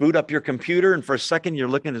boot up your computer and for a second you're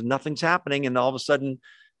looking at nothing's happening and all of a sudden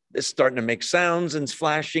it's starting to make sounds and it's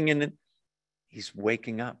flashing and he's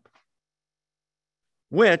waking up,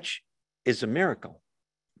 which is a miracle.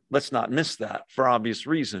 Let's not miss that for obvious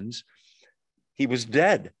reasons. He was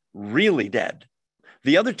dead, really dead.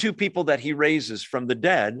 The other two people that he raises from the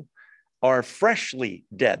dead are freshly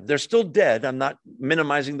dead. They're still dead. I'm not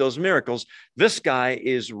minimizing those miracles. This guy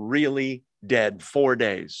is really dead, 4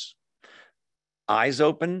 days. Eyes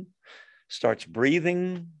open, starts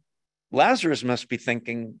breathing. Lazarus must be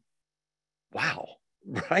thinking, wow,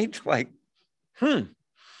 right? Like,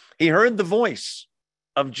 He heard the voice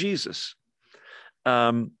of Jesus.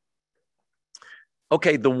 Okay,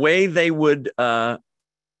 the way they would, well,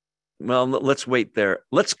 let's wait there.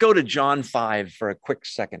 Let's go to John 5 for a quick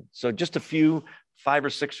second. So just a few, 5 or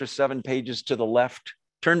 6 or 7 pages to the left.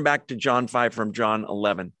 Turn back to John 5 from John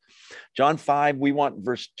 11. John 5, we want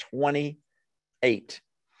verse 28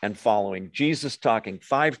 and following. Jesus talking,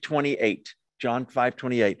 5:28, John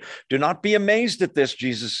 5:28. Do not be amazed at this,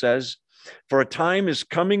 Jesus says, for a time is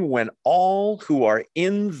coming when all who are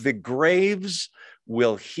in the graves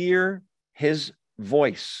will hear his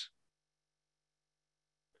voice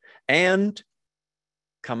and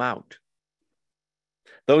come out.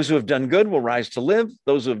 Those who have done good will rise to live.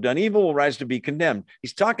 Those who have done evil will rise to be condemned.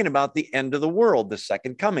 He's talking about the end of the world, the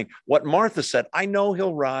second coming. What Martha said, I know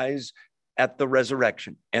he'll rise at the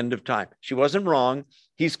resurrection, end of time. She wasn't wrong.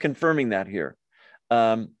 He's confirming that here.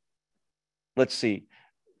 Let's see.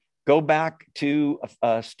 Go back to,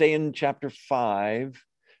 stay in chapter 5.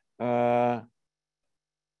 Go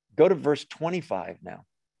to verse 25 now.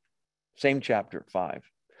 Same chapter 5.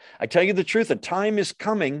 I tell you the truth, a time is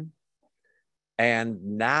coming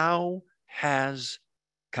and now has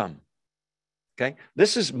come. Okay,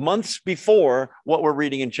 this is months before what we're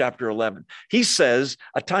reading in chapter 11. He says,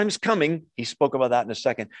 a time's coming. He spoke about that in a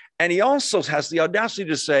second. And he also has the audacity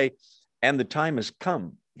to say, and the time has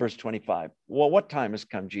come, verse 25. Well, what time has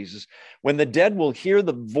come, Jesus? When the dead will hear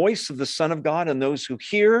the voice of the Son of God, and those who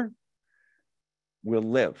hear will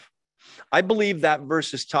live. I believe that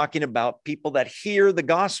verse is talking about people that hear the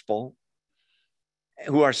gospel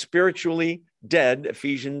who are spiritually dead.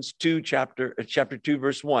 Ephesians 2, chapter 2,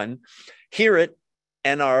 verse 1, hear it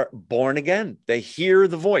and are born again. They hear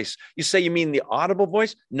the voice. You say, you mean the audible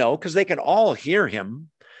voice? No, because they can all hear him.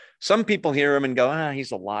 Some people hear him and go,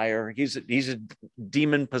 he's a liar. He's a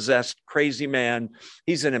demon-possessed, crazy man.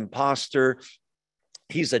 He's an imposter.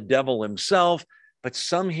 He's a devil himself. But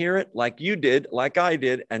some hear it like you did, like I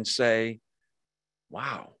did, and say,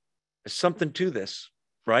 wow, there's something to this,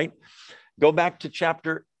 right? Go back to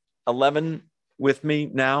chapter 11 with me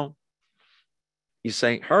now. You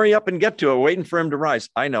say, hurry up and get to it, waiting for him to rise.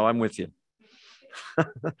 I know, I'm with you.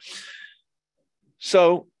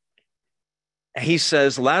 So he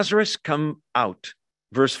says, Lazarus, come out.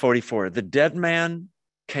 Verse 44, the dead man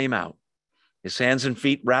came out, his hands and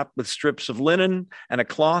feet wrapped with strips of linen and a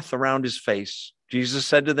cloth around his face. Jesus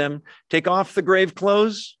said to them, take off the grave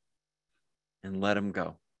clothes and let him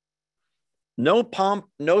go. No pomp,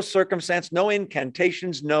 no circumstance, no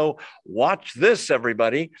incantations, no watch this,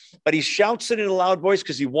 everybody. But he shouts it in a loud voice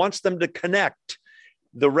because he wants them to connect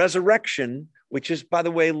the resurrection, which is, by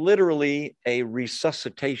the way, literally a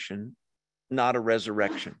resuscitation, not a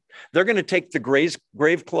resurrection. They're going to take the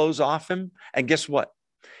grave clothes off him. And guess what?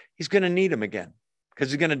 He's going to need them again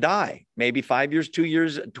because he's going to die. Maybe 5 years, 2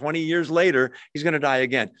 years, 20 years later, he's going to die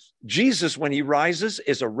again. Jesus, when he rises,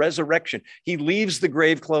 is a resurrection. He leaves the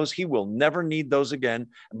grave clothes. He will never need those again.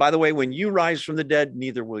 And by the way, when you rise from the dead,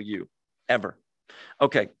 neither will you, ever.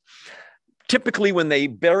 Okay. Typically, when they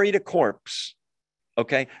buried a corpse,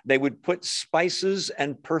 okay, they would put spices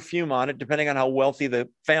and perfume on it, depending on how wealthy the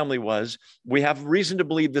family was. We have reason to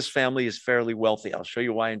believe this family is fairly wealthy. I'll show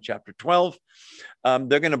you why in chapter 12.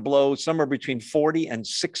 They're going to blow somewhere between $40,000 and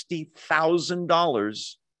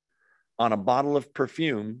 $60,000 on a bottle of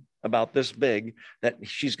perfume about this big that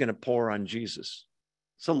she's going to pour on Jesus.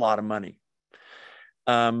 It's a lot of money.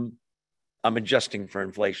 I'm adjusting for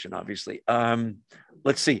inflation, obviously.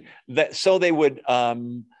 Let's see. So they would,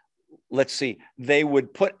 let's see, they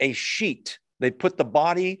would put a sheet. They'd put the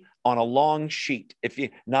body on a long sheet. If you,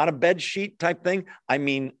 not a bed sheet type thing, I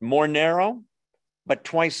mean more narrow, but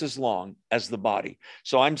twice as long as the body.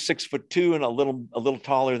 So I'm 6'2" and a little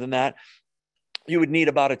taller than that. You would need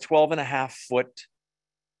about a 12.5-foot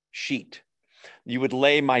sheet. You would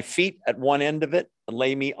lay my feet at one end of it and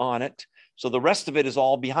lay me on it. So the rest of it is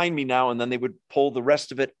all behind me now. And then they would pull the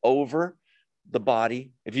rest of it over the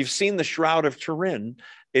body. If you've seen the Shroud of Turin,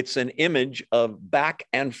 it's an image of back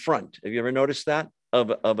and front. Have you ever noticed that?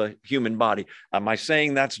 Of a human body. Am I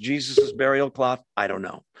saying that's Jesus's burial cloth? I don't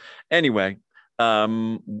know. Anyway,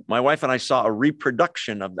 my wife and I saw a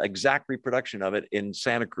reproduction of the exact reproduction of it in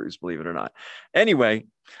Santa Cruz, believe it or not. Anyway,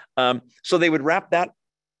 so they would wrap that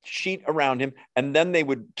sheet around him, and then they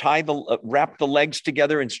would wrap the legs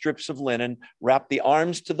together in strips of linen, wrap the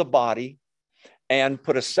arms to the body, and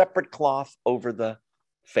put a separate cloth over the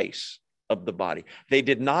face of the body. They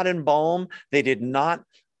did not embalm. They did not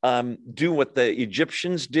do what the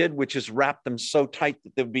Egyptians did, which is wrap them so tight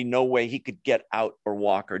that there would be no way he could get out or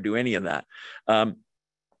walk or do any of that.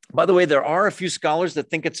 By the way, there are a few scholars that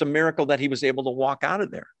think it's a miracle that he was able to walk out of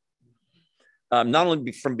there. Not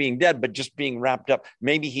only from being dead, but just being wrapped up.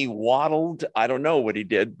 Maybe he waddled. I don't know what he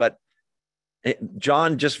did, but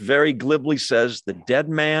John just very glibly says the dead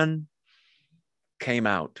man came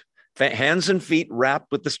out, hands and feet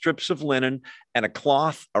wrapped with the strips of linen and a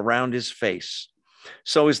cloth around his face.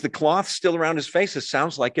 So is the cloth still around his face? It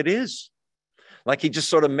sounds like it is. Like he just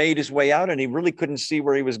sort of made his way out and he really couldn't see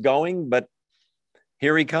where he was going, but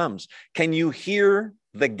here he comes. Can you hear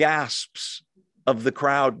the gasps of the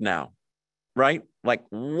crowd now? Right? Like,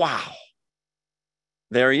 wow,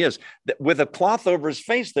 there he is. With a cloth over his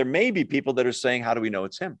face, there may be people that are saying, how do we know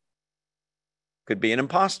it's him? Could be an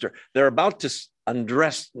imposter. They're about to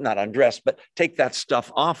not undress, but take that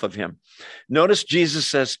stuff off of him. Notice Jesus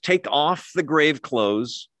says, take off the grave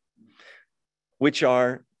clothes, which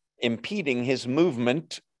are impeding his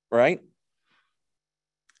movement, right?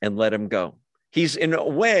 And let him go. He's in a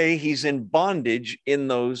way, he's in bondage in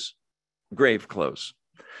those grave clothes.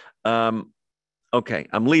 Okay,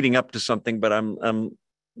 I'm leading up to something, but I'm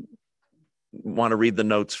want to read the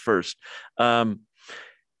notes first.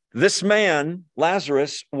 This man,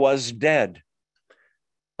 Lazarus, was dead,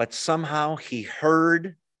 but somehow he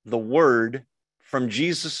heard the word from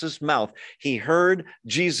Jesus's mouth. He heard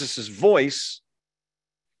Jesus's voice,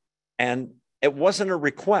 and it wasn't a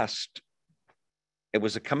request. It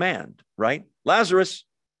was a command, right? Lazarus,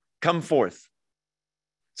 come forth.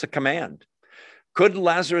 It's a command. Could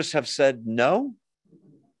Lazarus have said no?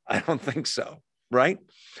 I don't think so, right?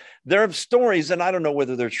 There are stories, and I don't know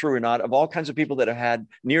whether they're true or not, of all kinds of people that have had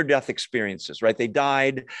near-death experiences, right? They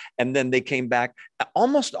died, and then they came back.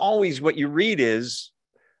 Almost always what you read is,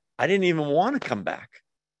 I didn't even want to come back,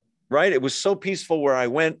 right? It was so peaceful where I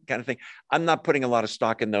went, kind of thing. I'm not putting a lot of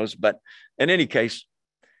stock in those, but in any case,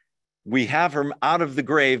 we have her out of the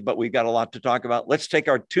grave, but we've got a lot to talk about. Let's take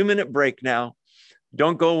our 2-minute break now.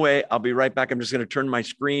 Don't go away. I'll be right back. I'm just going to turn my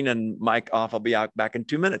screen and mic off. I'll be back in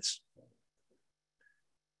 2 minutes.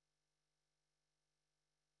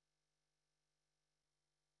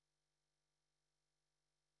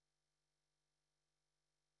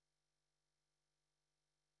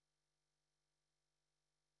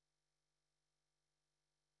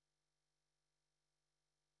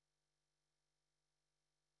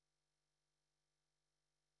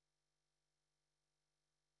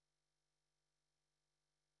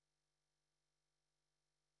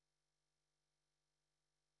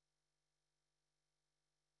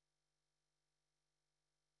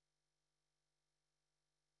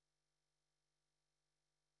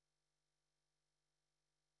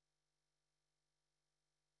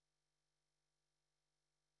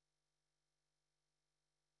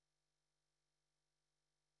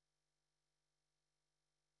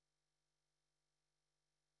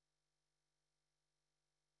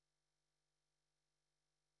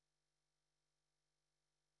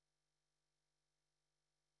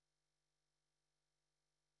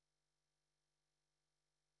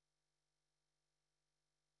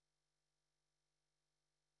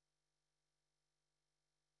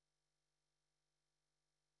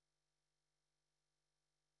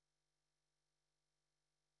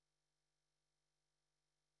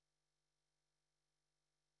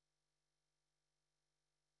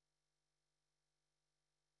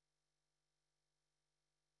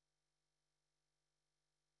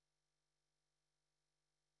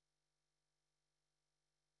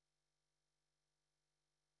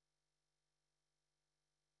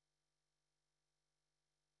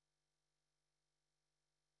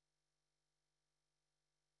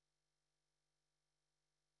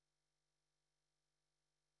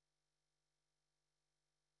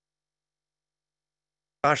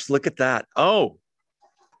 Gosh, look at that. Oh,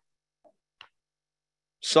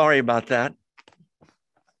 sorry about that.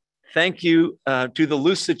 Thank you to the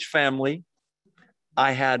Lusich family.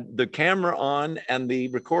 I had the camera on and the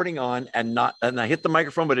recording on and I hit the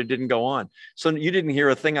microphone, but it didn't go on. So you didn't hear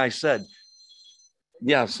a thing I said.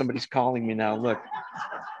 Yeah, somebody's calling me now. Look.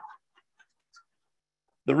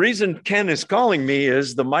 The reason Ken is calling me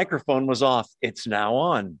is the microphone was off. It's now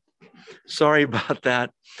on. Sorry about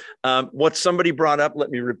that. What somebody brought up, let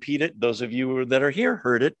me repeat it. Those of you that are here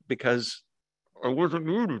heard it because I wasn't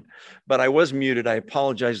muted, but I was muted. I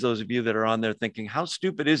apologize, those of you that are on there thinking, how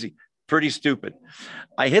stupid is he? Pretty stupid.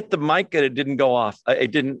 I hit the mic and it didn't go off.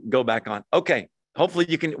 It didn't go back on. Okay. Hopefully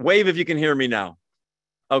you can wave if you can hear me now.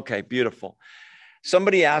 Okay, beautiful.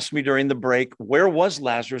 Somebody asked me during the break, where was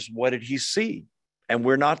Lazarus? What did he see? And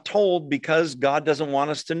we're not told because God doesn't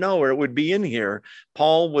want us to know, or it would be in here.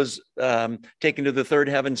 Paul was taken to the third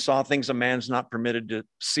heaven, saw things a man's not permitted to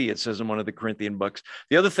see, it says in one of the Corinthian books.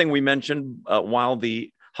 The other thing we mentioned while the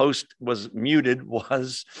host was muted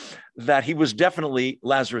was that he was definitely,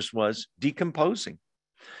 Lazarus was decomposing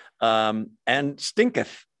and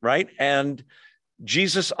stinketh, right? And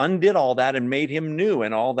Jesus undid all that and made him new,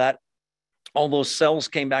 and all those cells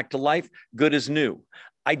came back to life, good as new.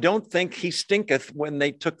 I don't think he stinketh when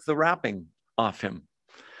they took the wrapping off him.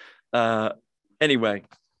 Anyway,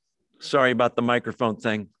 sorry about the microphone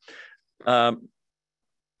thing.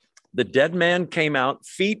 The dead man came out,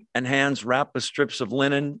 feet and hands wrapped with strips of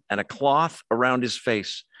linen and a cloth around his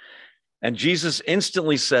face. And Jesus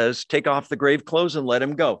instantly says, take off the grave clothes and let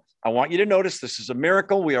him go. I want you to notice this is a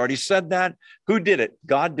miracle. We already said that. Who did it?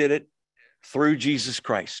 God did it through Jesus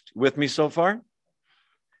Christ. With me so far?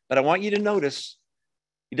 But I want you to notice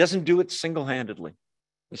he doesn't do it single-handedly.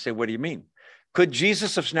 You say, what do you mean? Could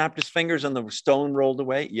Jesus have snapped his fingers and the stone rolled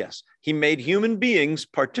away? Yes. He made human beings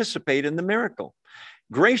participate in the miracle.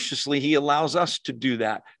 Graciously, he allows us to do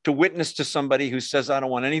that, to witness to somebody who says, I don't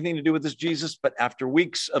want anything to do with this Jesus. But after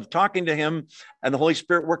weeks of talking to him and the Holy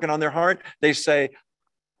Spirit working on their heart, they say,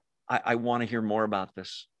 I want to hear more about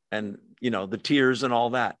this. And, the tears and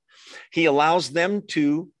all that. He allows them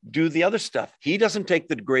to do the other stuff. He doesn't take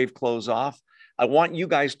the grave clothes off. I want you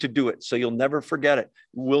guys to do it so you'll never forget it.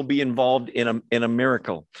 We'll be involved in a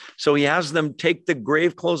miracle. So he has them take the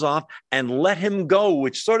grave clothes off and let him go,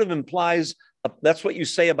 which sort of implies that's what you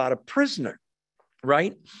say about a prisoner,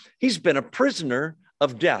 right? He's been a prisoner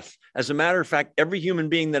of death. As a matter of fact, every human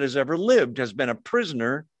being that has ever lived has been a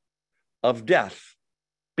prisoner of death,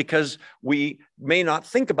 because we may not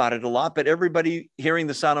think about it a lot, but everybody hearing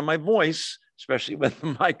the sound of my voice, especially when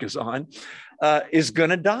the mic is on, is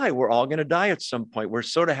going to die. We're all going to die at some point. We're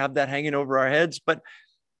sort of have that hanging over our heads. But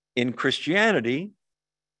in Christianity,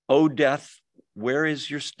 oh, death, where is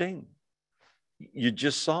your sting? You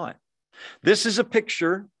just saw it. This is a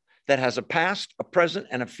picture that has a past, a present,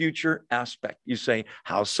 and a future aspect. You say,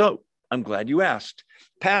 how so? I'm glad you asked.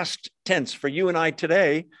 Past tense for you and I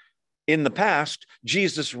today. In the past,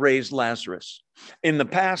 Jesus raised Lazarus. In the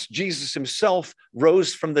past, Jesus himself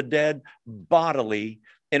rose from the dead bodily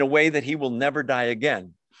in a way that he will never die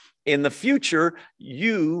again. In the future,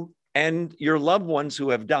 you and your loved ones who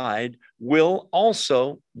have died will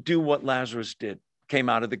also do what Lazarus did, came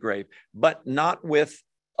out of the grave, but not with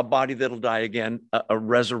a body that'll die again, a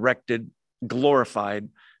resurrected, glorified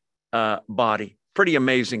body. Pretty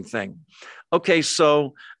amazing thing. Okay,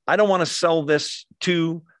 so I don't want to sell this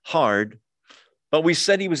too hard, but we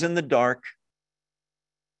said he was in the dark,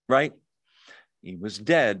 right? He was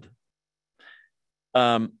dead.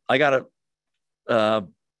 I got a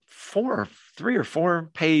 3 or 4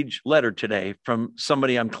 page letter today from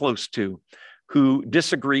somebody I'm close to who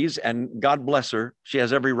disagrees, and God bless her, she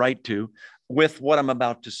has every right to, with what I'm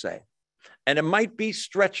about to say. And it might be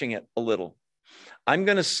stretching it a little. I'm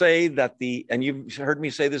going to say that and you've heard me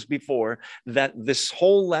say this before, that this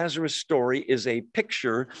whole Lazarus story is a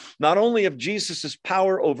picture not only of Jesus's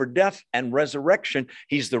power over death and resurrection,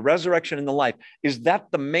 he's the resurrection and the life. Is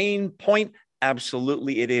that the main point?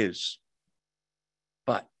 Absolutely it is.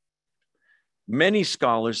 But many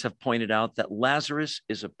scholars have pointed out that Lazarus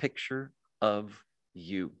is a picture of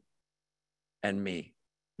you and me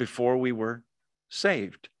before we were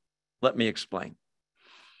saved. Let me explain.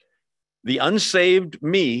 The unsaved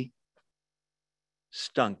me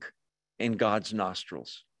stunk in God's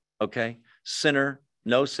nostrils, okay? Sinner,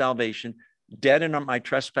 no salvation, dead in my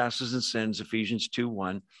trespasses and sins, Ephesians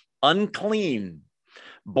 2:1, unclean,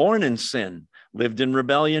 born in sin, lived in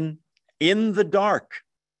rebellion, in the dark.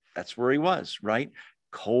 That's where he was, right?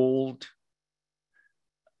 Cold,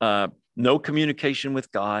 no communication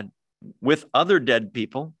with God, with other dead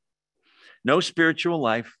people, no spiritual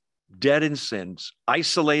life, dead in sins,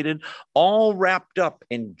 isolated, all wrapped up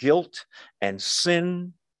in guilt and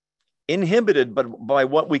sin, inhibited by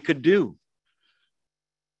what we could do.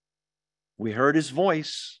 We heard his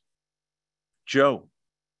voice. Joe,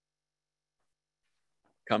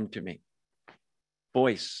 come to me.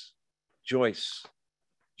 Boyce, Joyce,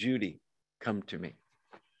 Judy, come to me.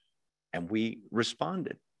 And we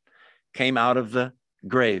responded, came out of the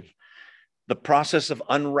grave. The process of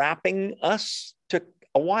unwrapping us took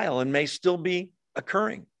a while and may still be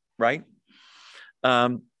occurring, right?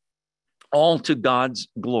 All to God's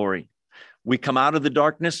glory. We come out of the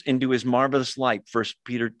darkness into his marvelous light, 1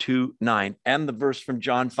 Peter 2:9. And the verse from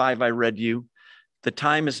John 5 I read you, the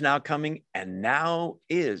time is now coming and now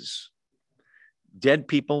is. Dead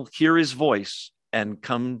people hear his voice and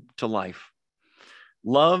come to life.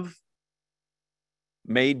 Love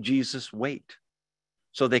made Jesus wait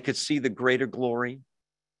so they could see the greater glory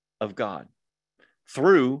of God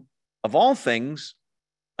through, of all things,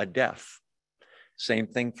 a death. Same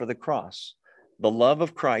thing for the cross. The love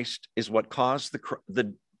of Christ is what caused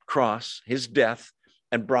the cross, his death,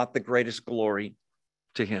 and brought the greatest glory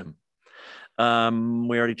to him. We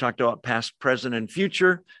already talked about past, present, and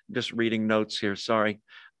future. I'm just reading notes here, sorry.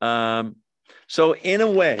 So in a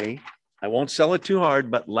way, I won't sell it too hard,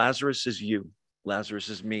 but Lazarus is you. Lazarus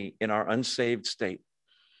is me in our unsaved state.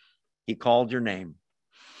 He called your name.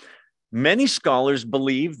 Many scholars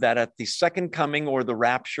believe that at the second coming or the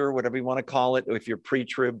rapture, whatever you want to call it, if you're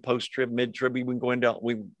pre-trib, post-trib, mid-trib, we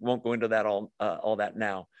won't go into that all that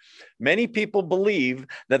now. Many people believe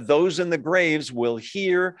that those in the graves will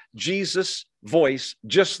hear Jesus' voice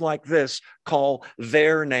just like this, call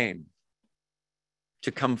their name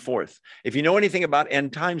to come forth. If you know anything about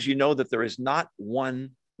end times, you know that there is not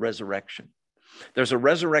one resurrection. There's a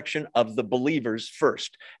resurrection of the believers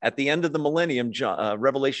first. At the end of the millennium,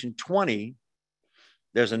 Revelation 20,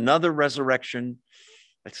 there's another resurrection.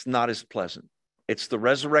 It's not as pleasant. It's the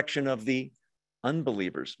resurrection of the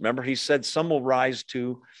unbelievers. Remember, he said some will rise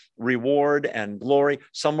to reward and glory.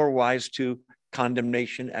 Some will rise to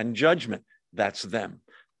condemnation and judgment. That's them.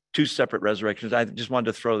 Two separate resurrections. I just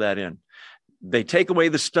wanted to throw that in. They take away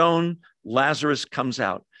the stone. Lazarus comes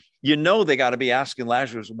out. You know they got to be asking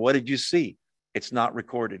Lazarus, what did you see? It's not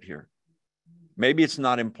recorded here. Maybe it's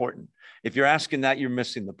not important. If you're asking that, you're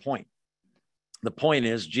missing the point. The point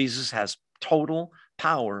is Jesus has total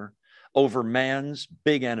power over man's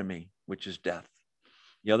big enemy, which is death.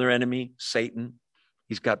 The other enemy, Satan,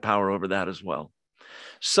 he's got power over that as well.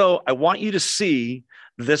 So I want you to see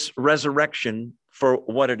this resurrection for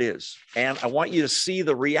what it is. And I want you to see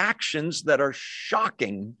the reactions that are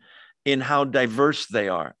shocking in how diverse they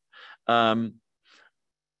are.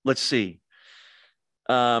 Let's see.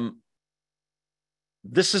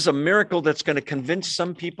 This is a miracle that's going to convince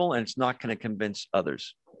some people and it's not going to convince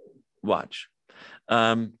others. Watch.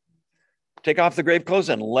 Take off the grave clothes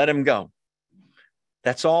and let him go.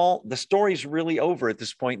 That's all. The story's really over at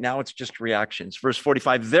this point. Now it's just reactions. Verse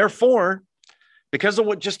 45, therefore, because of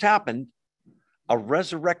what just happened, a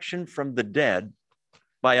resurrection from the dead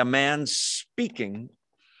by a man speaking.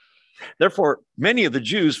 Therefore, many of the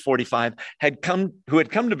Jews, 45, who had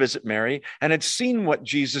come to visit Mary and had seen what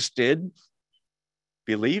Jesus did,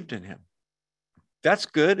 believed in him. That's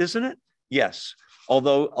good, isn't it? Yes.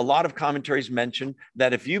 Although a lot of commentaries mention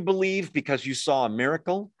that if you believe because you saw a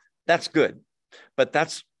miracle, that's good. But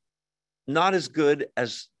that's not as good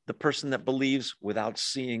as the person that believes without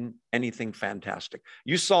seeing anything fantastic.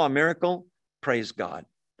 You saw a miracle, praise God.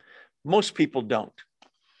 Most people don't.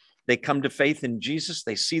 They come to faith in Jesus.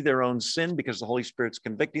 They see their own sin because the Holy Spirit's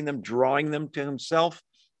convicting them, drawing them to himself,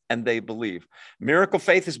 and they believe. Miracle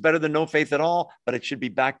faith is better than no faith at all, but it should be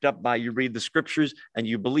backed up by you read the scriptures and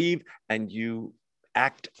you believe and you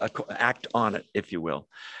act on it, if you will.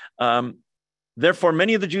 Therefore,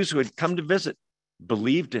 many of the Jews who had come to visit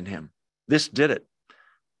believed in him. This did it.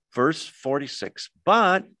 Verse 46,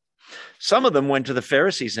 but some of them went to the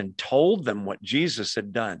Pharisees and told them what Jesus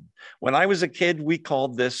had done. When I was a kid, we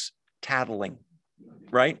called this tattling,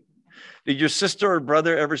 right? Did your sister or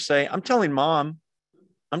brother ever say, I'm telling mom,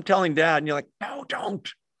 I'm telling dad, and you're like, no, don't.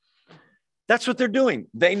 That's what they're doing.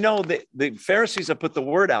 They know that the Pharisees have put the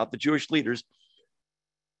word out, the Jewish leaders,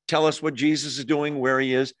 tell us what Jesus is doing, where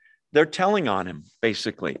he is. They're telling on him,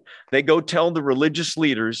 basically. They go tell the religious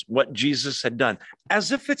leaders what Jesus had done,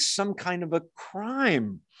 as if it's some kind of a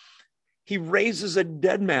crime. He raises a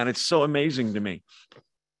dead man. It's so amazing to me.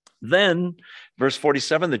 Then, verse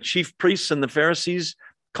 47, the chief priests and the Pharisees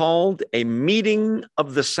called a meeting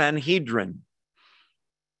of the Sanhedrin.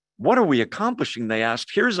 What are we accomplishing? They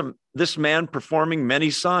asked. Here's this man performing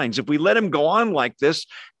many signs. If we let him go on like this,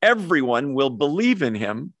 everyone will believe in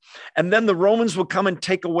him. And then the Romans will come and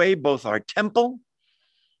take away both our temple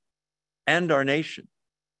and our nation.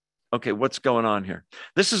 Okay, what's going on here?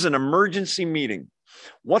 This is an emergency meeting.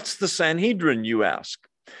 What's the Sanhedrin, you ask?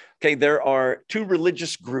 Okay, there are two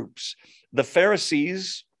religious groups, the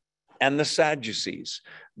Pharisees and the Sadducees.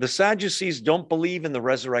 The Sadducees don't believe in the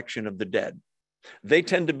resurrection of the dead. They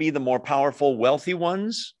tend to be the more powerful, wealthy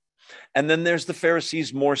ones. And then there's the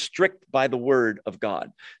Pharisees, more strict by the word of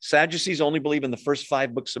God. Sadducees only believe in the first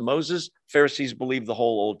 5 books of Moses. Pharisees believe the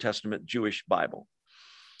whole Old Testament Jewish Bible.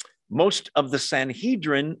 Most of the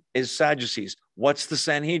Sanhedrin is Sadducees. What's the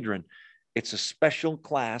Sanhedrin? It's a special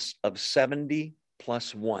class of 70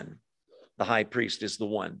 plus 1. The high priest is the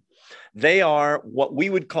one. They are what we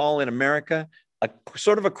would call in America a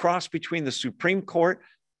sort of a cross between the Supreme Court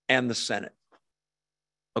and the Senate.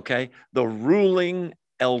 Okay, the ruling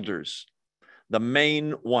elders, the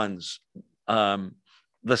main ones,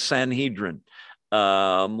 the Sanhedrin.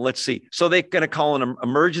 Let's see. So they're going to call an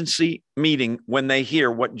emergency meeting when they hear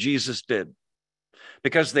what Jesus did,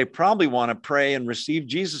 because they probably want to pray and receive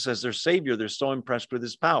Jesus as their Savior. They're so impressed with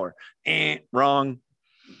his power. Wrong.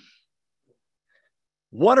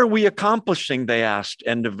 What are we accomplishing? They asked.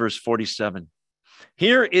 End of verse 47.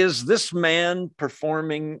 Here is this man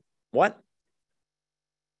performing what?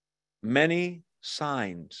 Many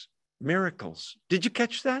signs, miracles. Did you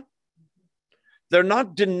catch that? They're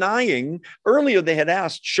not denying. Earlier they had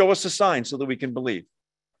asked, show us a sign so that we can believe.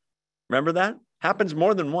 Remember that? Happens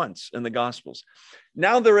more than once in the Gospels.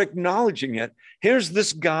 Now they're acknowledging it. Here's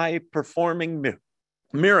this guy performing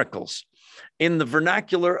miracles. In the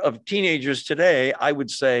vernacular of teenagers today, I would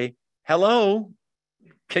say, hello.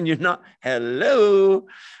 Can you not? Hello,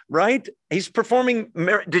 right? He's performing.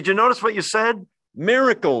 Did you notice what you said?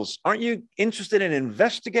 Miracles. Aren't you interested in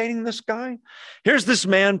investigating this guy? Here's this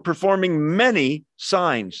man performing many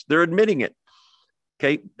signs. They're admitting it.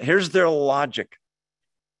 Okay, here's their logic.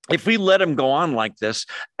 If we let him go on like this,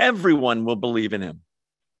 everyone will believe in him.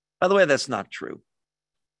 By the way, that's not true,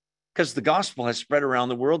 because the gospel has spread around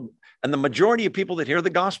the world, and the majority of people that hear the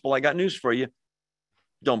gospel, I got news for you,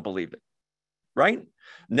 don't believe it, right?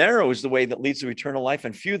 Narrow is the way that leads to eternal life,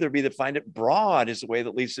 and few there be that find it. Broad is the way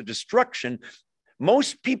that leads to destruction.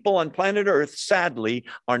 Most people on planet Earth, sadly,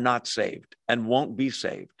 are not saved and won't be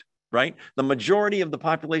saved, right? The majority of the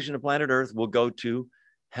population of planet Earth will go to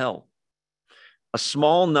hell. A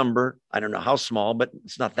small number, I don't know how small, but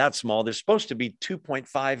it's not that small. There's supposed to be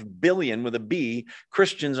 2.5 billion with a B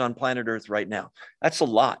Christians on planet Earth right now. That's a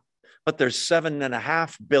lot, but there's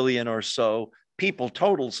 7.5 billion or so people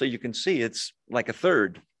total. So you can see it's like a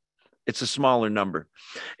third. It's a smaller number.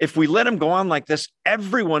 If we let him go on like this,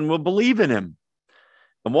 everyone will believe in him.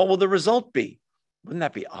 And what will the result be? Wouldn't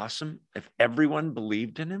that be awesome if everyone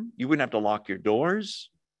believed in him? You wouldn't have to lock your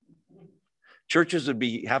doors. Churches would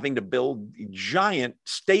be having to build giant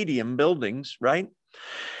stadium buildings, right?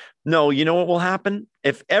 No, you know what will happen?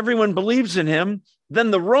 If everyone believes in him,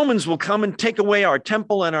 then the Romans will come and take away our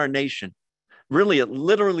temple and our nation. Really, it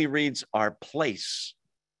literally reads our place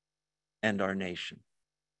and our nation.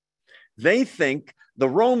 They think the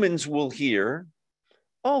Romans will hear,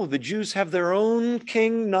 oh, the Jews have their own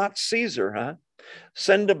king, not Caesar, huh?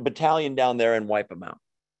 Send a battalion down there and wipe them out.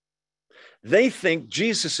 They think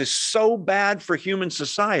Jesus is so bad for human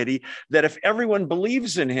society that if everyone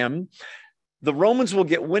believes in him, the Romans will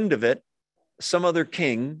get wind of it, some other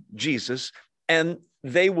king, Jesus, and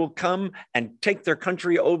they will come and take their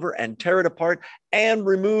country over and tear it apart and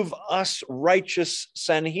remove us righteous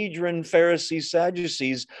Sanhedrin, Pharisees,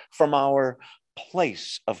 Sadducees from our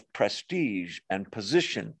place of prestige and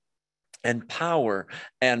position and power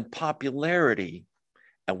and popularity.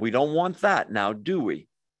 And we don't want that now, do we?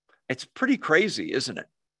 It's pretty crazy, isn't it?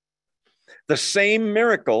 The same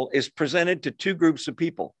miracle is presented to two groups of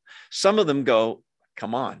people. Some of them go,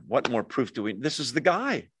 come on, what more proof do we? This is the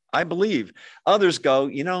guy, I believe. Others go,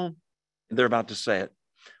 you know, they're about to say it.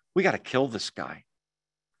 We got to kill this guy.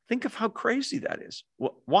 Think of how crazy that is.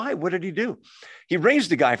 Why? What did he do? He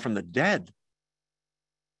raised a guy from the dead.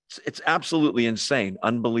 It's absolutely insane.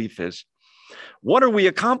 Unbelief is. What are we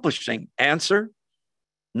accomplishing? Answer,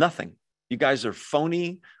 nothing. You guys are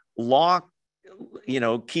phony, law,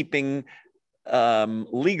 keeping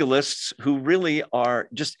legalists who really are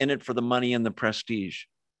just in it for the money and the prestige.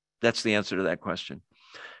 That's the answer to that question.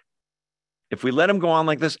 If we let him go on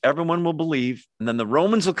like this, everyone will believe, and then the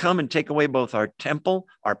Romans will come and take away both our temple,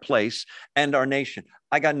 our place, and our nation.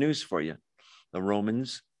 I got news for you. The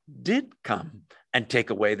Romans did come and take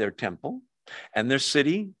away their temple and their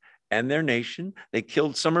city and their nation. They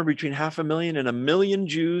killed somewhere between 500,000 and 1 million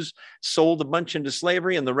Jews, sold a bunch into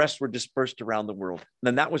slavery, and the rest were dispersed around the world. And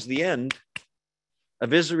then that was the end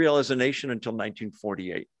of Israel as a nation until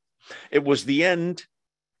 1948. It was the end,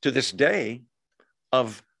 to this day,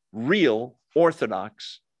 of real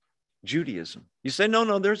Orthodox Judaism. You say,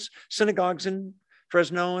 no, there's synagogues in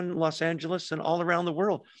Fresno and Los Angeles and all around the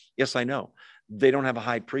world. Yes, I know. They don't have a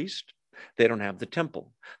high priest. They don't have the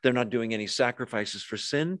temple. They're not doing any sacrifices for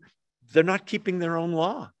sin. They're not keeping their own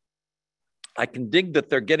law. I can dig that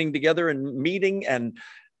they're getting together and meeting and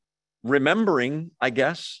remembering, I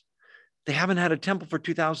guess. They haven't had a temple for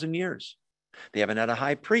 2,000 years. They haven't had a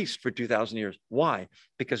high priest for 2,000 years. Why?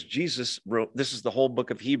 Because Jesus wrote, this is the whole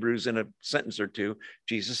book of Hebrews in a sentence or two.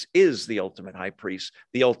 Jesus is the ultimate high priest,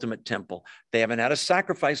 the ultimate temple. They haven't had a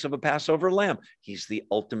sacrifice of a Passover lamb. He's the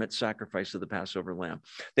ultimate sacrifice of the Passover lamb.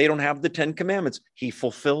 They don't have the 10 commandments. He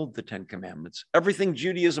fulfilled the 10 commandments. Everything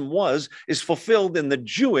Judaism is fulfilled in the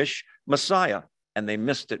Jewish Messiah. And they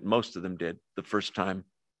missed it. Most of them did the first time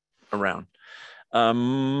around.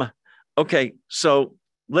 Okay, so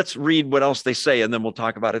let's read what else they say, and then we'll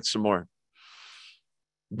talk about it some more.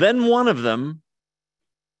 Then one of them,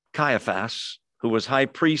 Caiaphas, who was high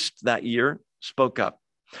priest that year, spoke up.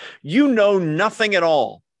 You know nothing at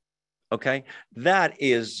all. Okay, that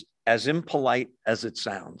is as impolite as it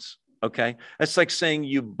sounds. Okay, that's like saying,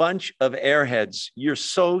 you bunch of airheads, you're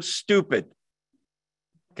so stupid.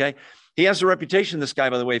 Okay, he has a reputation, this guy,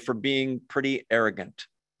 by the way, for being pretty arrogant.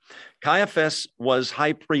 Caiaphas was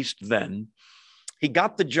high priest then. He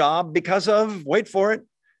got the job because of, wait for it,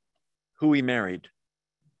 who he married.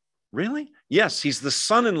 Really? Yes, he's the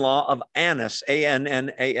son-in-law of Annas,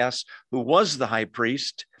 A-N-N-A-S, who was the high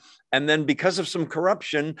priest. And then because of some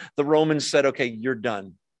corruption, the Romans said, okay, you're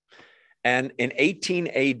done. And in 18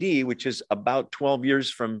 AD, which is about 12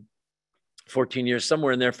 years from 14 years,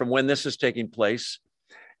 somewhere in there from when this is taking place,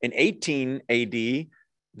 in 18 AD,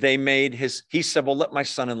 he said, well, let my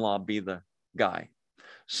son-in-law be the guy.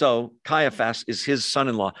 So Caiaphas is his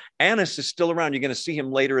son-in-law. Annas is still around. You're going to see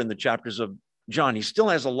him later in the chapters of John. He still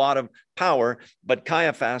has a lot of power, but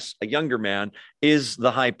Caiaphas, a younger man, is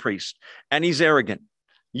the high priest. And he's arrogant.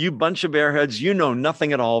 You bunch of airheads, you know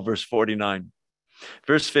nothing at all, verse 49.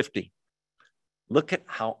 Verse 50. Look at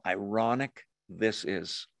how ironic this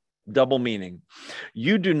is. Double meaning.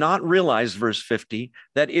 You do not realize, verse 50,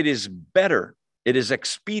 that it is better, it is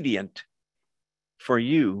expedient for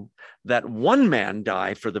you that one man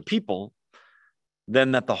die for the people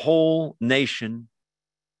than that the whole nation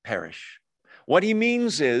perish. What he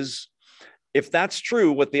means is, if that's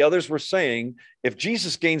true, what the others were saying, if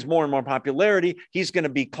Jesus gains more and more popularity, he's going to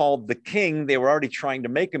be called the king. They were already trying to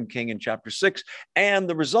make him king in chapter 6. And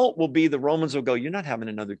the result will be the Romans will go, you're not having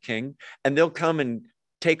another king. And they'll come and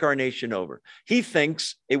take our nation over. He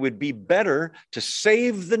thinks it would be better to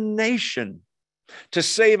save the nation, to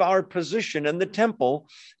save our position in the temple,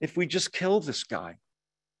 if we just kill this guy,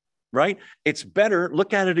 right? It's better.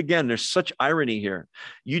 Look at it again. There's such irony here.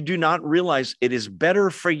 You do not realize it is better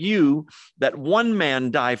for you that one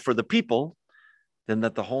man die for the people than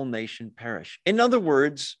that the whole nation perish. In other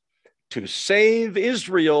words, to save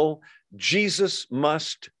Israel, Jesus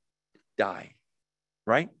must die,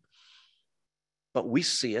 right? But we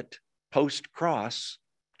see it post-cross,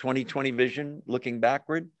 2020 vision, looking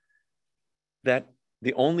backward, that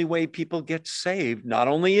the only way people get saved, not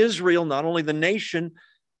only Israel, not only the nation,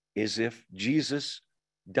 is if Jesus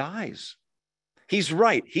dies. He's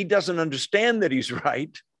right. He doesn't understand that he's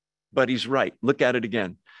right, but he's right. Look at it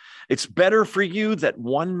again. It's better for you that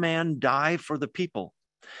one man die for the people.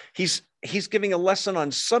 He's giving a lesson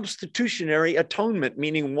on substitutionary atonement,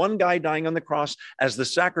 meaning one guy dying on the cross as the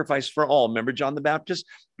sacrifice for all. Remember John the Baptist?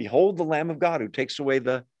 Behold the Lamb of God who takes away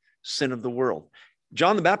the sin of the world.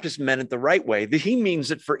 John the Baptist meant it the right way. He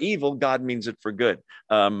means it for evil. God means it for good.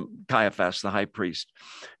 Caiaphas, the high priest.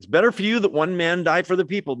 It's better for you that one man die for the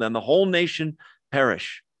people than the whole nation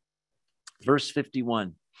perish. Verse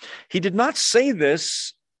 51. He did not say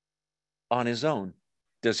this on his own.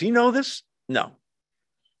 Does he know this? No.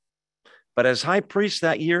 But as high priest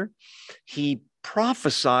that year, he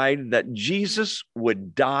prophesied that Jesus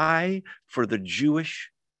would die for the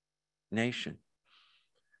Jewish nation.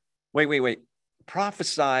 Wait.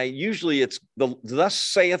 Prophesy, usually it's thus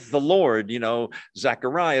saith the Lord,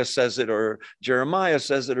 Zechariah says it, or Jeremiah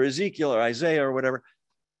says it, or Ezekiel, or Isaiah, or whatever.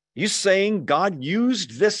 You saying God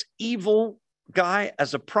used this evil guy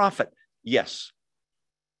as a prophet? Yes.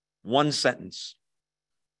 One sentence.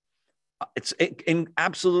 It's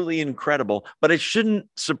absolutely incredible, but it shouldn't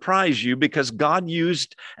surprise you because God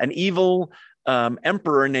used an evil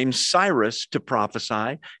emperor named Cyrus to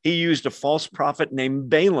prophesy. He used a false prophet named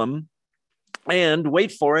Balaam. And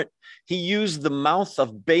wait for it, he used the mouth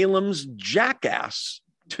of Balaam's jackass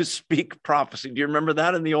to speak prophecy. Do you remember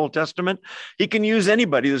that in the Old Testament? He can use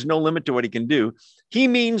anybody. There's no limit to what he can do. He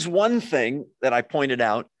means one thing that I pointed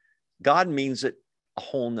out. God means it a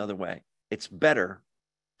whole nother way. It's better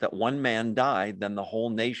that one man die than the whole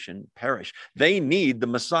nation perish. They need the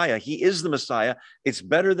Messiah. He is the Messiah. It's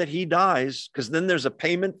better that he dies, because then there's a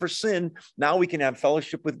payment for sin. Now we can have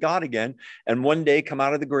fellowship with God again, and one day come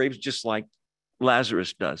out of the graves just like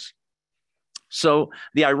Lazarus does. So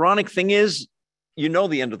the ironic thing is, you know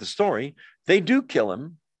the end of the story. They do kill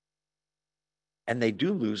him, and they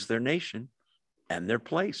do lose their nation and their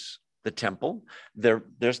place, the temple.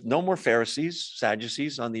 There's no more Pharisees,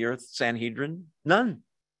 Sadducees on the earth, Sanhedrin, none.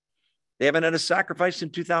 They haven't had a sacrifice in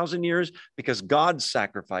 2,000 years because God's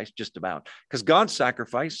sacrifice, just about, because God's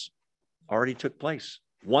sacrifice already took place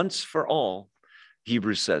once for all.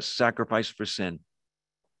 Hebrews says, sacrifice for sin.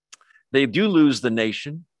 They do lose the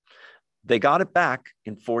nation. They got it back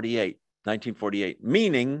in 1948,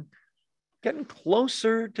 meaning getting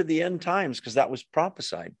closer to the end times, because that was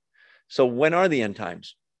prophesied. So when are the end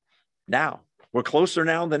times? Now. We're closer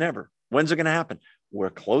now than ever. When's it going to happen?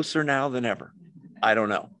 We're closer now than ever. I don't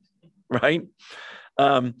know, right?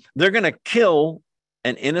 They're going to kill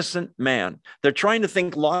an innocent man. They're trying to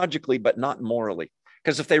think logically, but not morally.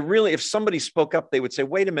 Because if somebody spoke up, they would say,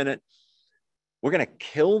 wait a minute, we're going to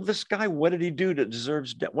kill this guy? What did he do that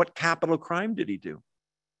deserves death? What capital crime did he do?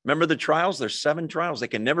 Remember the trials? There's 7 trials. They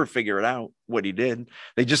can never figure it out what he did.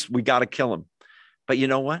 We got to kill him. But you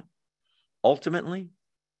know what? Ultimately,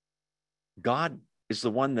 God is the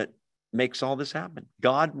one that makes all this happen.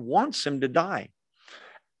 God wants him to die.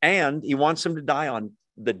 And he wants him to die on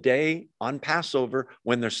the day on Passover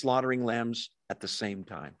when they're slaughtering lambs at the same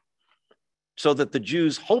time. So that the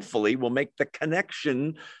Jews hopefully will make the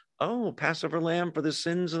connection. Oh, Passover lamb for the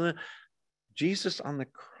sins of Jesus on the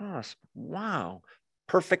cross. Wow.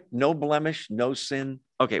 Perfect, no blemish, no sin.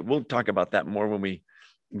 Okay, we'll talk about that more when we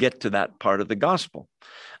get to that part of the gospel.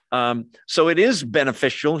 So it is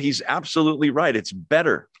beneficial. He's absolutely right. It's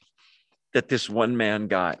better that this one man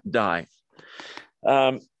die.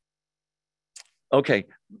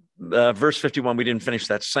 Verse 51, we didn't finish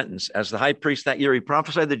that sentence. As the high priest that year, he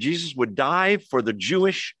prophesied that Jesus would die for the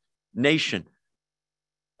Jewish nation.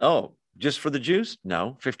 Oh, just for the Jews?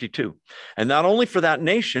 No, 52. And not only for that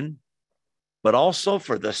nation, but also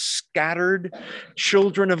for the scattered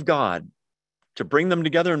children of God, to bring them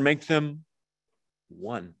together and make them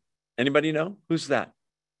one. Anybody know? Who's that?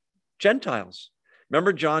 Gentiles.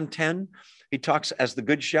 Remember John 10? He talks as the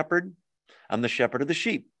good shepherd. I'm the shepherd of the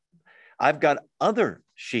sheep. I've got other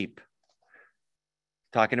sheep.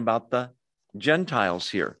 Talking about the Gentiles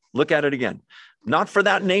here. Look at it again. Not for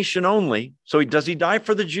that nation only. So does he die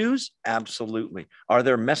for the Jews? Absolutely. Are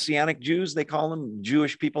there Messianic Jews, they call them,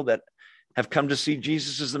 Jewish people that have come to see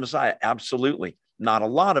Jesus as the Messiah? Absolutely. Not a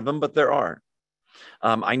lot of them, but there are.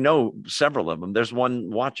 I know several of them. There's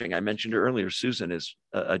one watching. I mentioned her earlier. Susan is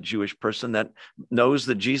a Jewish person that knows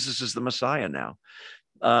that Jesus is the Messiah now,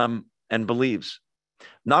 and believes.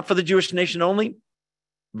 Not for the Jewish nation only,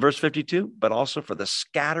 verse 52, but also for the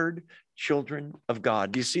scattered children of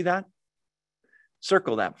God. Do you see that?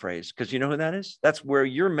 Circle that phrase, because you know who that is? That's where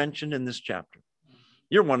you're mentioned in this chapter.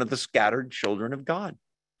 You're one of the scattered children of God.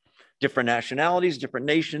 Different nationalities, different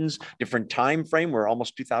nations, different time frame. We're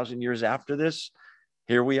almost 2,000 years after this.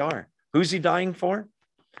 Here we are. Who's he dying for?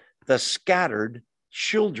 The scattered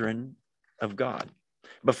children of God.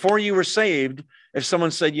 Before you were saved, if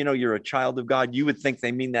someone said, you're a child of God, you would think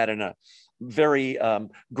they mean that in a very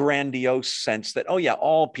grandiose sense that, oh yeah,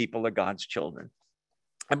 all people are God's children.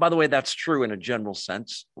 And by the way, that's true in a general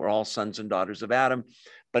sense. We're all sons and daughters of Adam.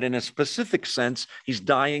 But in a specific sense, he's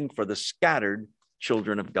dying for the scattered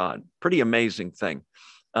children of God. Pretty amazing thing.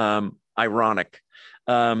 Ironic.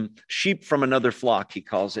 Sheep from another flock, he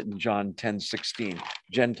calls it in John 10:16.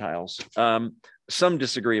 Gentiles. Some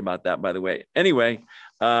disagree about that, by the way. Anyway,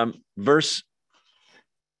 verse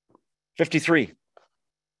 53.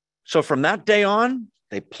 So from that day on,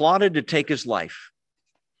 they plotted to take his life.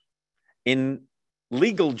 In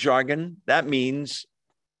legal jargon, that means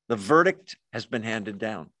the verdict has been handed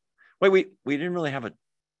down. We didn't really have a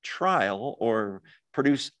trial or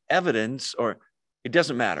produce evidence, or it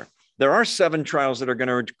doesn't matter. There are 7 trials that are going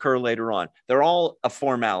to occur later on. They're all a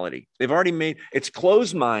formality. They've already it's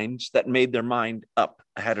closed minds that made their mind up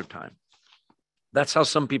ahead of time. That's how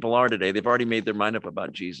some people are today. They've already made their mind up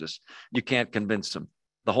about Jesus. You can't convince them.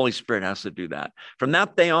 The Holy Spirit has to do that. From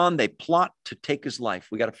that day on, they plot to take his life.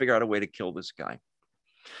 We got to figure out a way to kill this guy.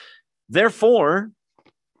 Therefore,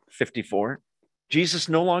 54, Jesus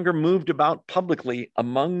no longer moved about publicly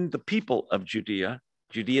among the people of Judea.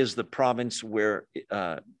 Judea is the province where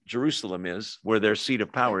Jerusalem is, where their seat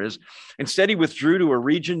of power is. Instead, he withdrew to a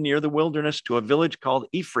region near the wilderness, to a village called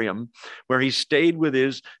Ephraim, where he stayed with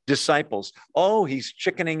his disciples. Oh, he's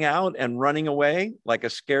chickening out and running away like a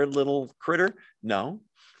scared little critter? No,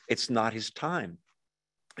 it's not his time.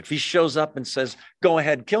 If he shows up and says, go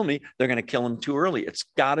ahead, kill me, they're going to kill him too early. It's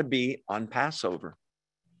got to be on Passover.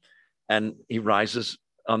 And he rises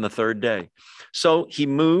on the third day. So he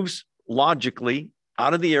moves logically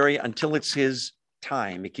out of the area until it's his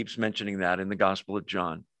time. He keeps mentioning that in the Gospel of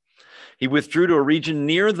John. He withdrew to a region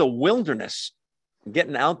near the wilderness,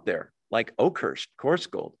 getting out there, like Oakhurst,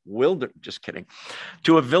 Coarsegold, just kidding,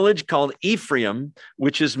 to a village called Ephraim,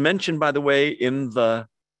 which is mentioned, by the way, in the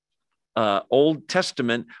Old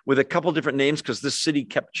Testament with a couple different names because this city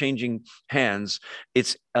kept changing hands.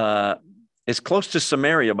 It's close to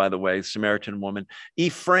Samaria, by the way, Samaritan woman.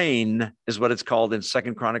 Ephraim is what it's called in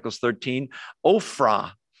 2 Chronicles 13.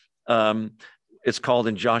 Ophrah, it's called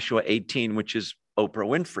in Joshua 18, which is Oprah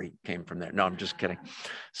Winfrey came from there. No, I'm just kidding.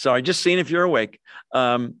 Sorry, just seeing if you're awake.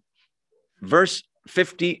 Verse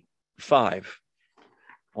 55.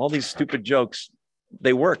 All these stupid jokes,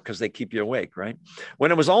 they work because they keep you awake, right?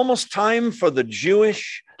 When it was almost time for the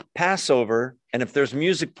Jewish Passover, and if there's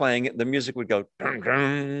music playing, the music would go, dun,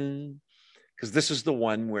 dun, because this is the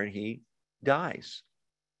one where he dies.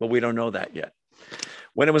 But we don't know that yet.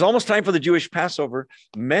 When it was almost time for the Jewish Passover,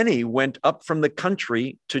 many went up from the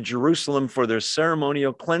country to Jerusalem for their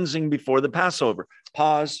ceremonial cleansing before the Passover.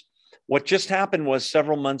 Pause. What just happened was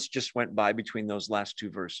several months just went by between those last two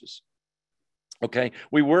verses. Okay,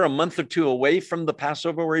 we were a month or two away from the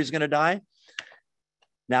Passover where he's going to die.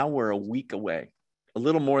 Now we're a week away, a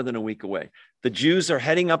little more than a week away. The Jews are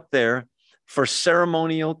heading up there for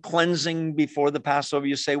ceremonial cleansing before the Passover.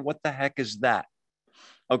 You say, what the heck is that?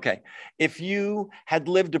 Okay, if you had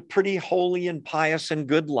lived a pretty holy and pious and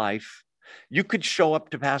good life, you could show up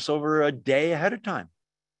to Passover a day ahead of time,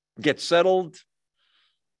 get settled,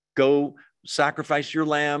 go sacrifice your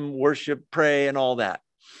lamb, worship, pray, and all that.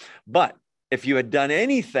 But if you had done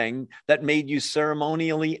anything that made you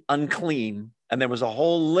ceremonially unclean, and there was a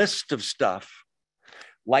whole list of stuff,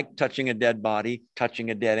 like touching a dead body, touching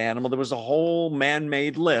a dead animal, there was a whole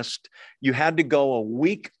man-made list. You had to go a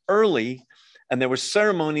week early, and there were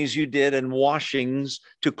ceremonies you did and washings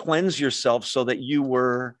to cleanse yourself so that you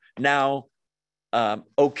were now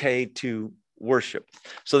okay to worship.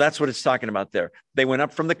 So that's what it's talking about there. They went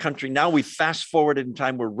up from the country. Now we fast forwarded in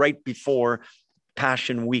time. We're right before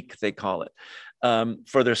Passion Week, they call it,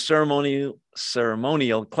 for their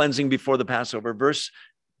ceremonial cleansing before the Passover. Verse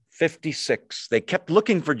 56, they kept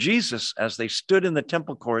looking for Jesus as they stood in the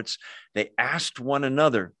temple courts. They asked one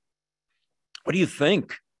another, what do you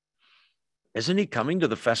think? Isn't he coming to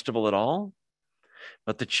the festival at all?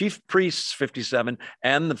 But the chief priests, 57,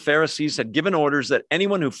 and the Pharisees had given orders that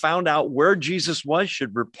anyone who found out where Jesus was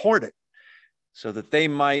should report it so that they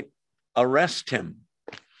might arrest him.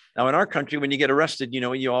 Now, in our country, when you get arrested, you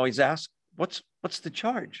know, you always ask, what's the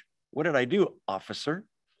charge? What did I do, officer,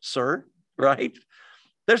 sir, right?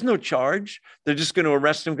 There's no charge. They're just going to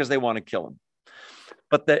arrest him because they want to kill him.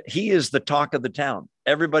 But that he is the talk of the town.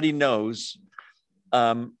 Everybody knows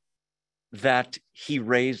that he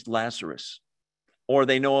raised Lazarus, or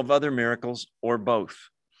they know of other miracles, or both.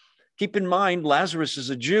 Keep in mind, Lazarus is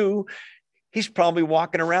a Jew. He's probably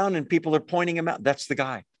walking around and people are pointing him out. That's the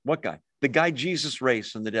guy. What guy? The guy Jesus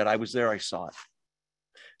raised from the dead. I was there. I saw it.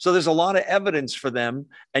 So there's a lot of evidence for them,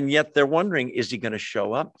 and yet they're wondering, is he going to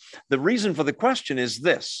show up? The reason for the question is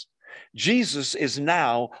this. Jesus is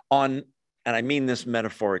now on, and I mean this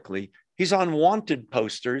metaphorically, he's on wanted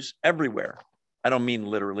posters everywhere. I don't mean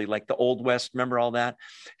literally, like the Old West, remember all that?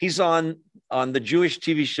 He's on the Jewish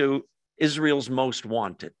TV show, Israel's Most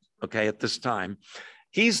Wanted, okay, at this time.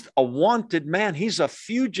 He's a wanted man. He's a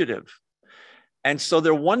fugitive. And so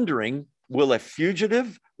they're wondering, will a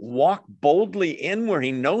fugitive walk boldly in where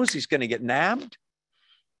he knows he's going to get nabbed?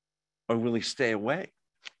 Or will he stay away?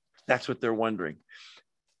 That's what they're wondering.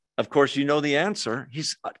 Of course, you know the answer.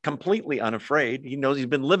 He's completely unafraid. He knows he's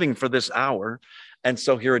been living for this hour. And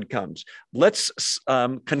so here it comes. Let's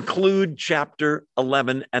conclude chapter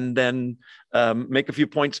 11 and then make a few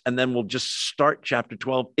points, and then we'll just start chapter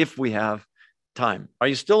 12 if we have time. Are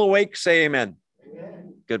you still awake? Say amen.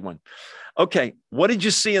 Amen. Good one. Okay, what did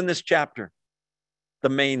you see in this chapter? The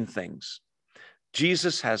main things.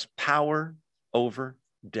 Jesus has power over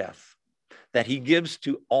death that he gives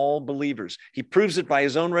to all believers. He proves it by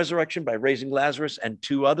his own resurrection, by raising Lazarus and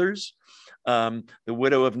two others, the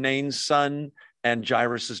widow of Nain's son, and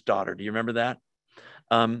Jairus' daughter. Do you remember that?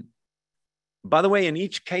 By the way, in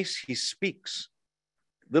each case, he speaks,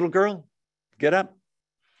 little girl, get up.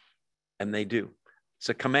 And they do. It's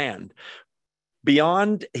a command.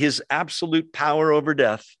 Beyond his absolute power over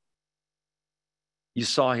death, you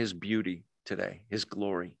saw his beauty today, his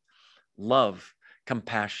glory, love,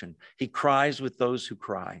 compassion. He cries with those who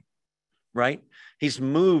cry, right? He's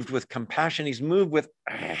moved with compassion. He's moved with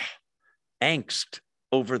angst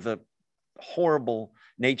over the horrible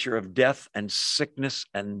nature of death and sickness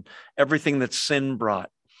and everything that sin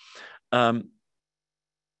brought.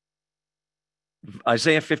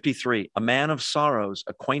 Isaiah 53, a man of sorrows,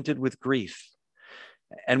 acquainted with grief.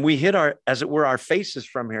 And we hid as it were, our faces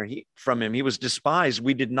from him. He was despised.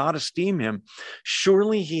 We did not esteem him.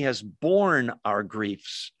 Surely he has borne our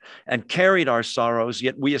griefs and carried our sorrows,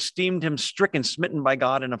 yet we esteemed him stricken, smitten by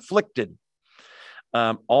God, and afflicted.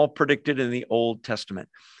 All predicted in the Old Testament.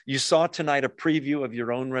 You saw tonight a preview of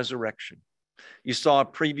your own resurrection. You saw a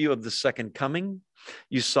preview of the second coming.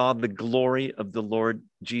 You saw the glory of the Lord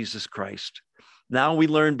Jesus Christ. Now we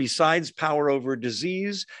learn, besides power over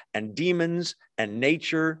disease and demons and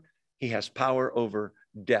nature, he has power over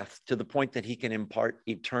death, to the point that he can impart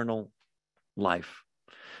eternal life.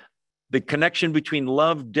 The connection between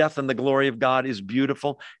love, death, and the glory of God is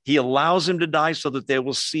beautiful. He allows him to die so that they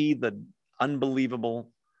will see the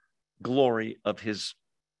unbelievable glory of his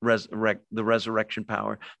the resurrection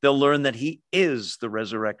power. They'll learn that he is the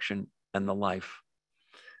resurrection and the life.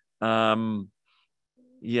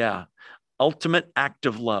 Ultimate act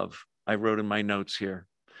of love, I wrote in my notes here.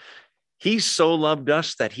 He so loved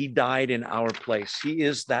us that he died in our place. He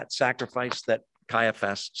is that sacrifice that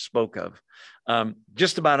Caiaphas spoke of.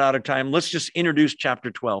 Just about out of time. Let's just introduce chapter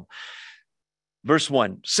 12. Verse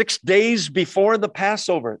 1, 6 days before the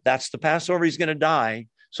Passover. That's the Passover. He's going to die.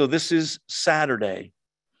 So this is Saturday.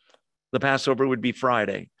 The Passover would be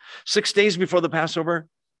Friday. 6 days before the Passover,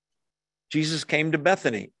 Jesus came to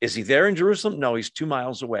Bethany. Is he there in Jerusalem? No, he's 2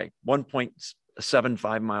 miles away,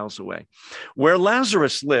 1.75 miles away. Where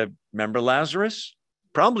Lazarus lived, remember Lazarus?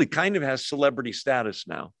 Probably kind of has celebrity status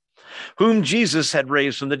now. Whom Jesus had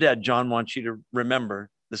raised from the dead. John wants you to remember,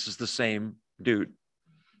 this is the same dude.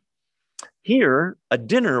 Here, a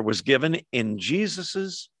dinner was given in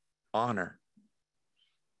Jesus's honor.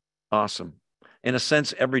 Awesome. In a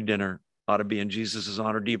sense, every dinner ought to be in Jesus's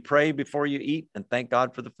honor. Do you pray before you eat and thank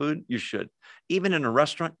God for the food? You should. Even in a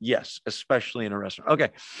restaurant? Yes, especially in a restaurant. Okay.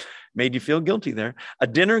 Made you feel guilty there. A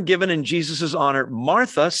dinner given in Jesus's honor.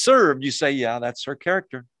 Martha served. You say, yeah, that's her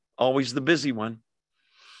character. Always the busy one.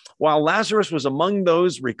 While Lazarus was among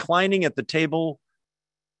those reclining at the table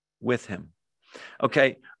with him.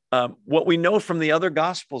 Okay. What we know from the other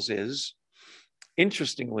Gospels is,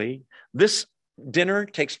 interestingly, this dinner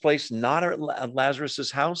takes place not at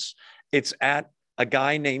Lazarus's house. It's at a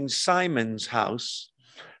guy named Simon's house,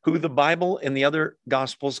 who the Bible in the other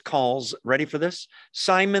Gospels calls, ready for this?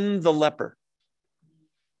 Simon the leper.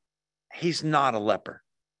 He's not a leper.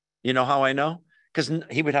 You know how I know? Because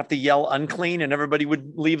he would have to yell unclean and everybody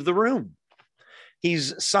would leave the room.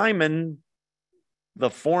 He's Simon, the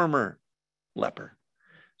former leper,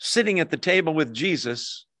 sitting at the table with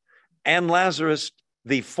Jesus and Lazarus,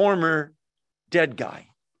 the former dead guy,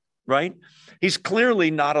 right? He's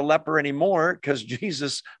clearly not a leper anymore because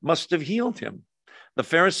Jesus must have healed him. The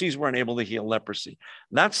Pharisees weren't able to heal leprosy.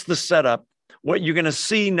 That's the setup. What you're going to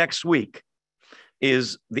see next week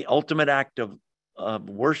is the ultimate act of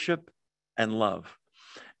worship and love.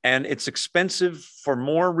 And it's expensive for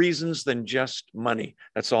more reasons than just money.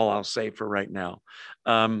 That's all I'll say for right now.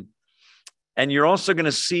 And you're also going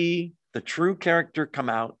to see the true character come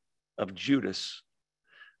out of Judas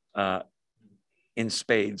in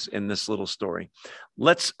spades in this little story.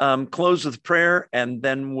 Let's close with prayer and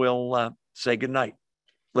then we'll say goodnight.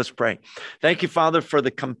 Let's pray. Thank you, Father, for the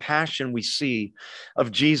compassion we see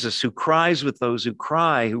of Jesus, who cries with those who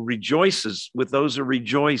cry, who rejoices with those who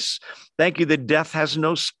rejoice. Thank you that death has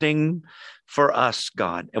no sting for us,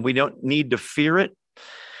 God, and we don't need to fear it.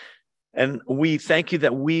 And we thank you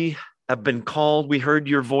that we have been called. We heard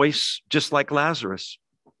your voice just like Lazarus.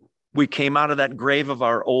 We came out of that grave of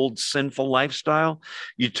our old sinful lifestyle.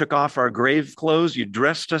 You took off our grave clothes. You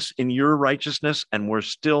dressed us in your righteousness, and we're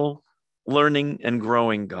still learning and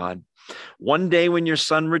growing, God. One day when your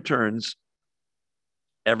son returns,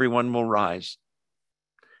 everyone will rise.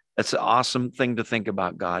 That's an awesome thing to think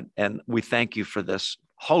about, God. And we thank you for this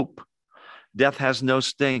hope. Death has no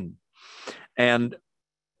sting. And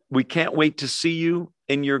we can't wait to see you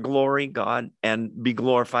in your glory, God, and be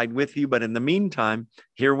glorified with you. But in the meantime,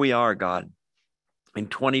 here we are, God, in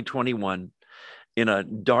 2021. in a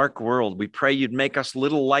dark world. We pray you'd make us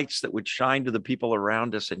little lights that would shine to the people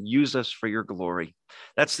around us and use us for your glory.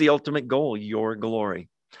 That's the ultimate goal, your glory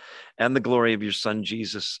and the glory of your son,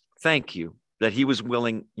 Jesus. Thank you that he was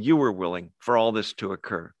willing, you were willing for all this to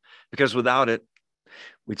occur, because without it,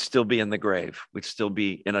 we'd still be in the grave. We'd still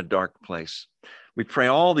be in a dark place. We pray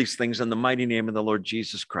all these things in the mighty name of the Lord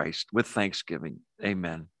Jesus Christ with thanksgiving.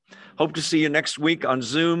 Amen. Hope to see you next week on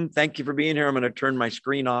Zoom. Thank you for being here. I'm going to turn my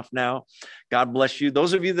screen off now. God bless you.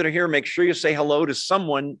 Those of you that are here, make sure you say hello to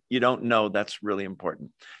someone you don't know. That's really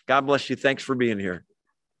important. God bless you. Thanks for being here.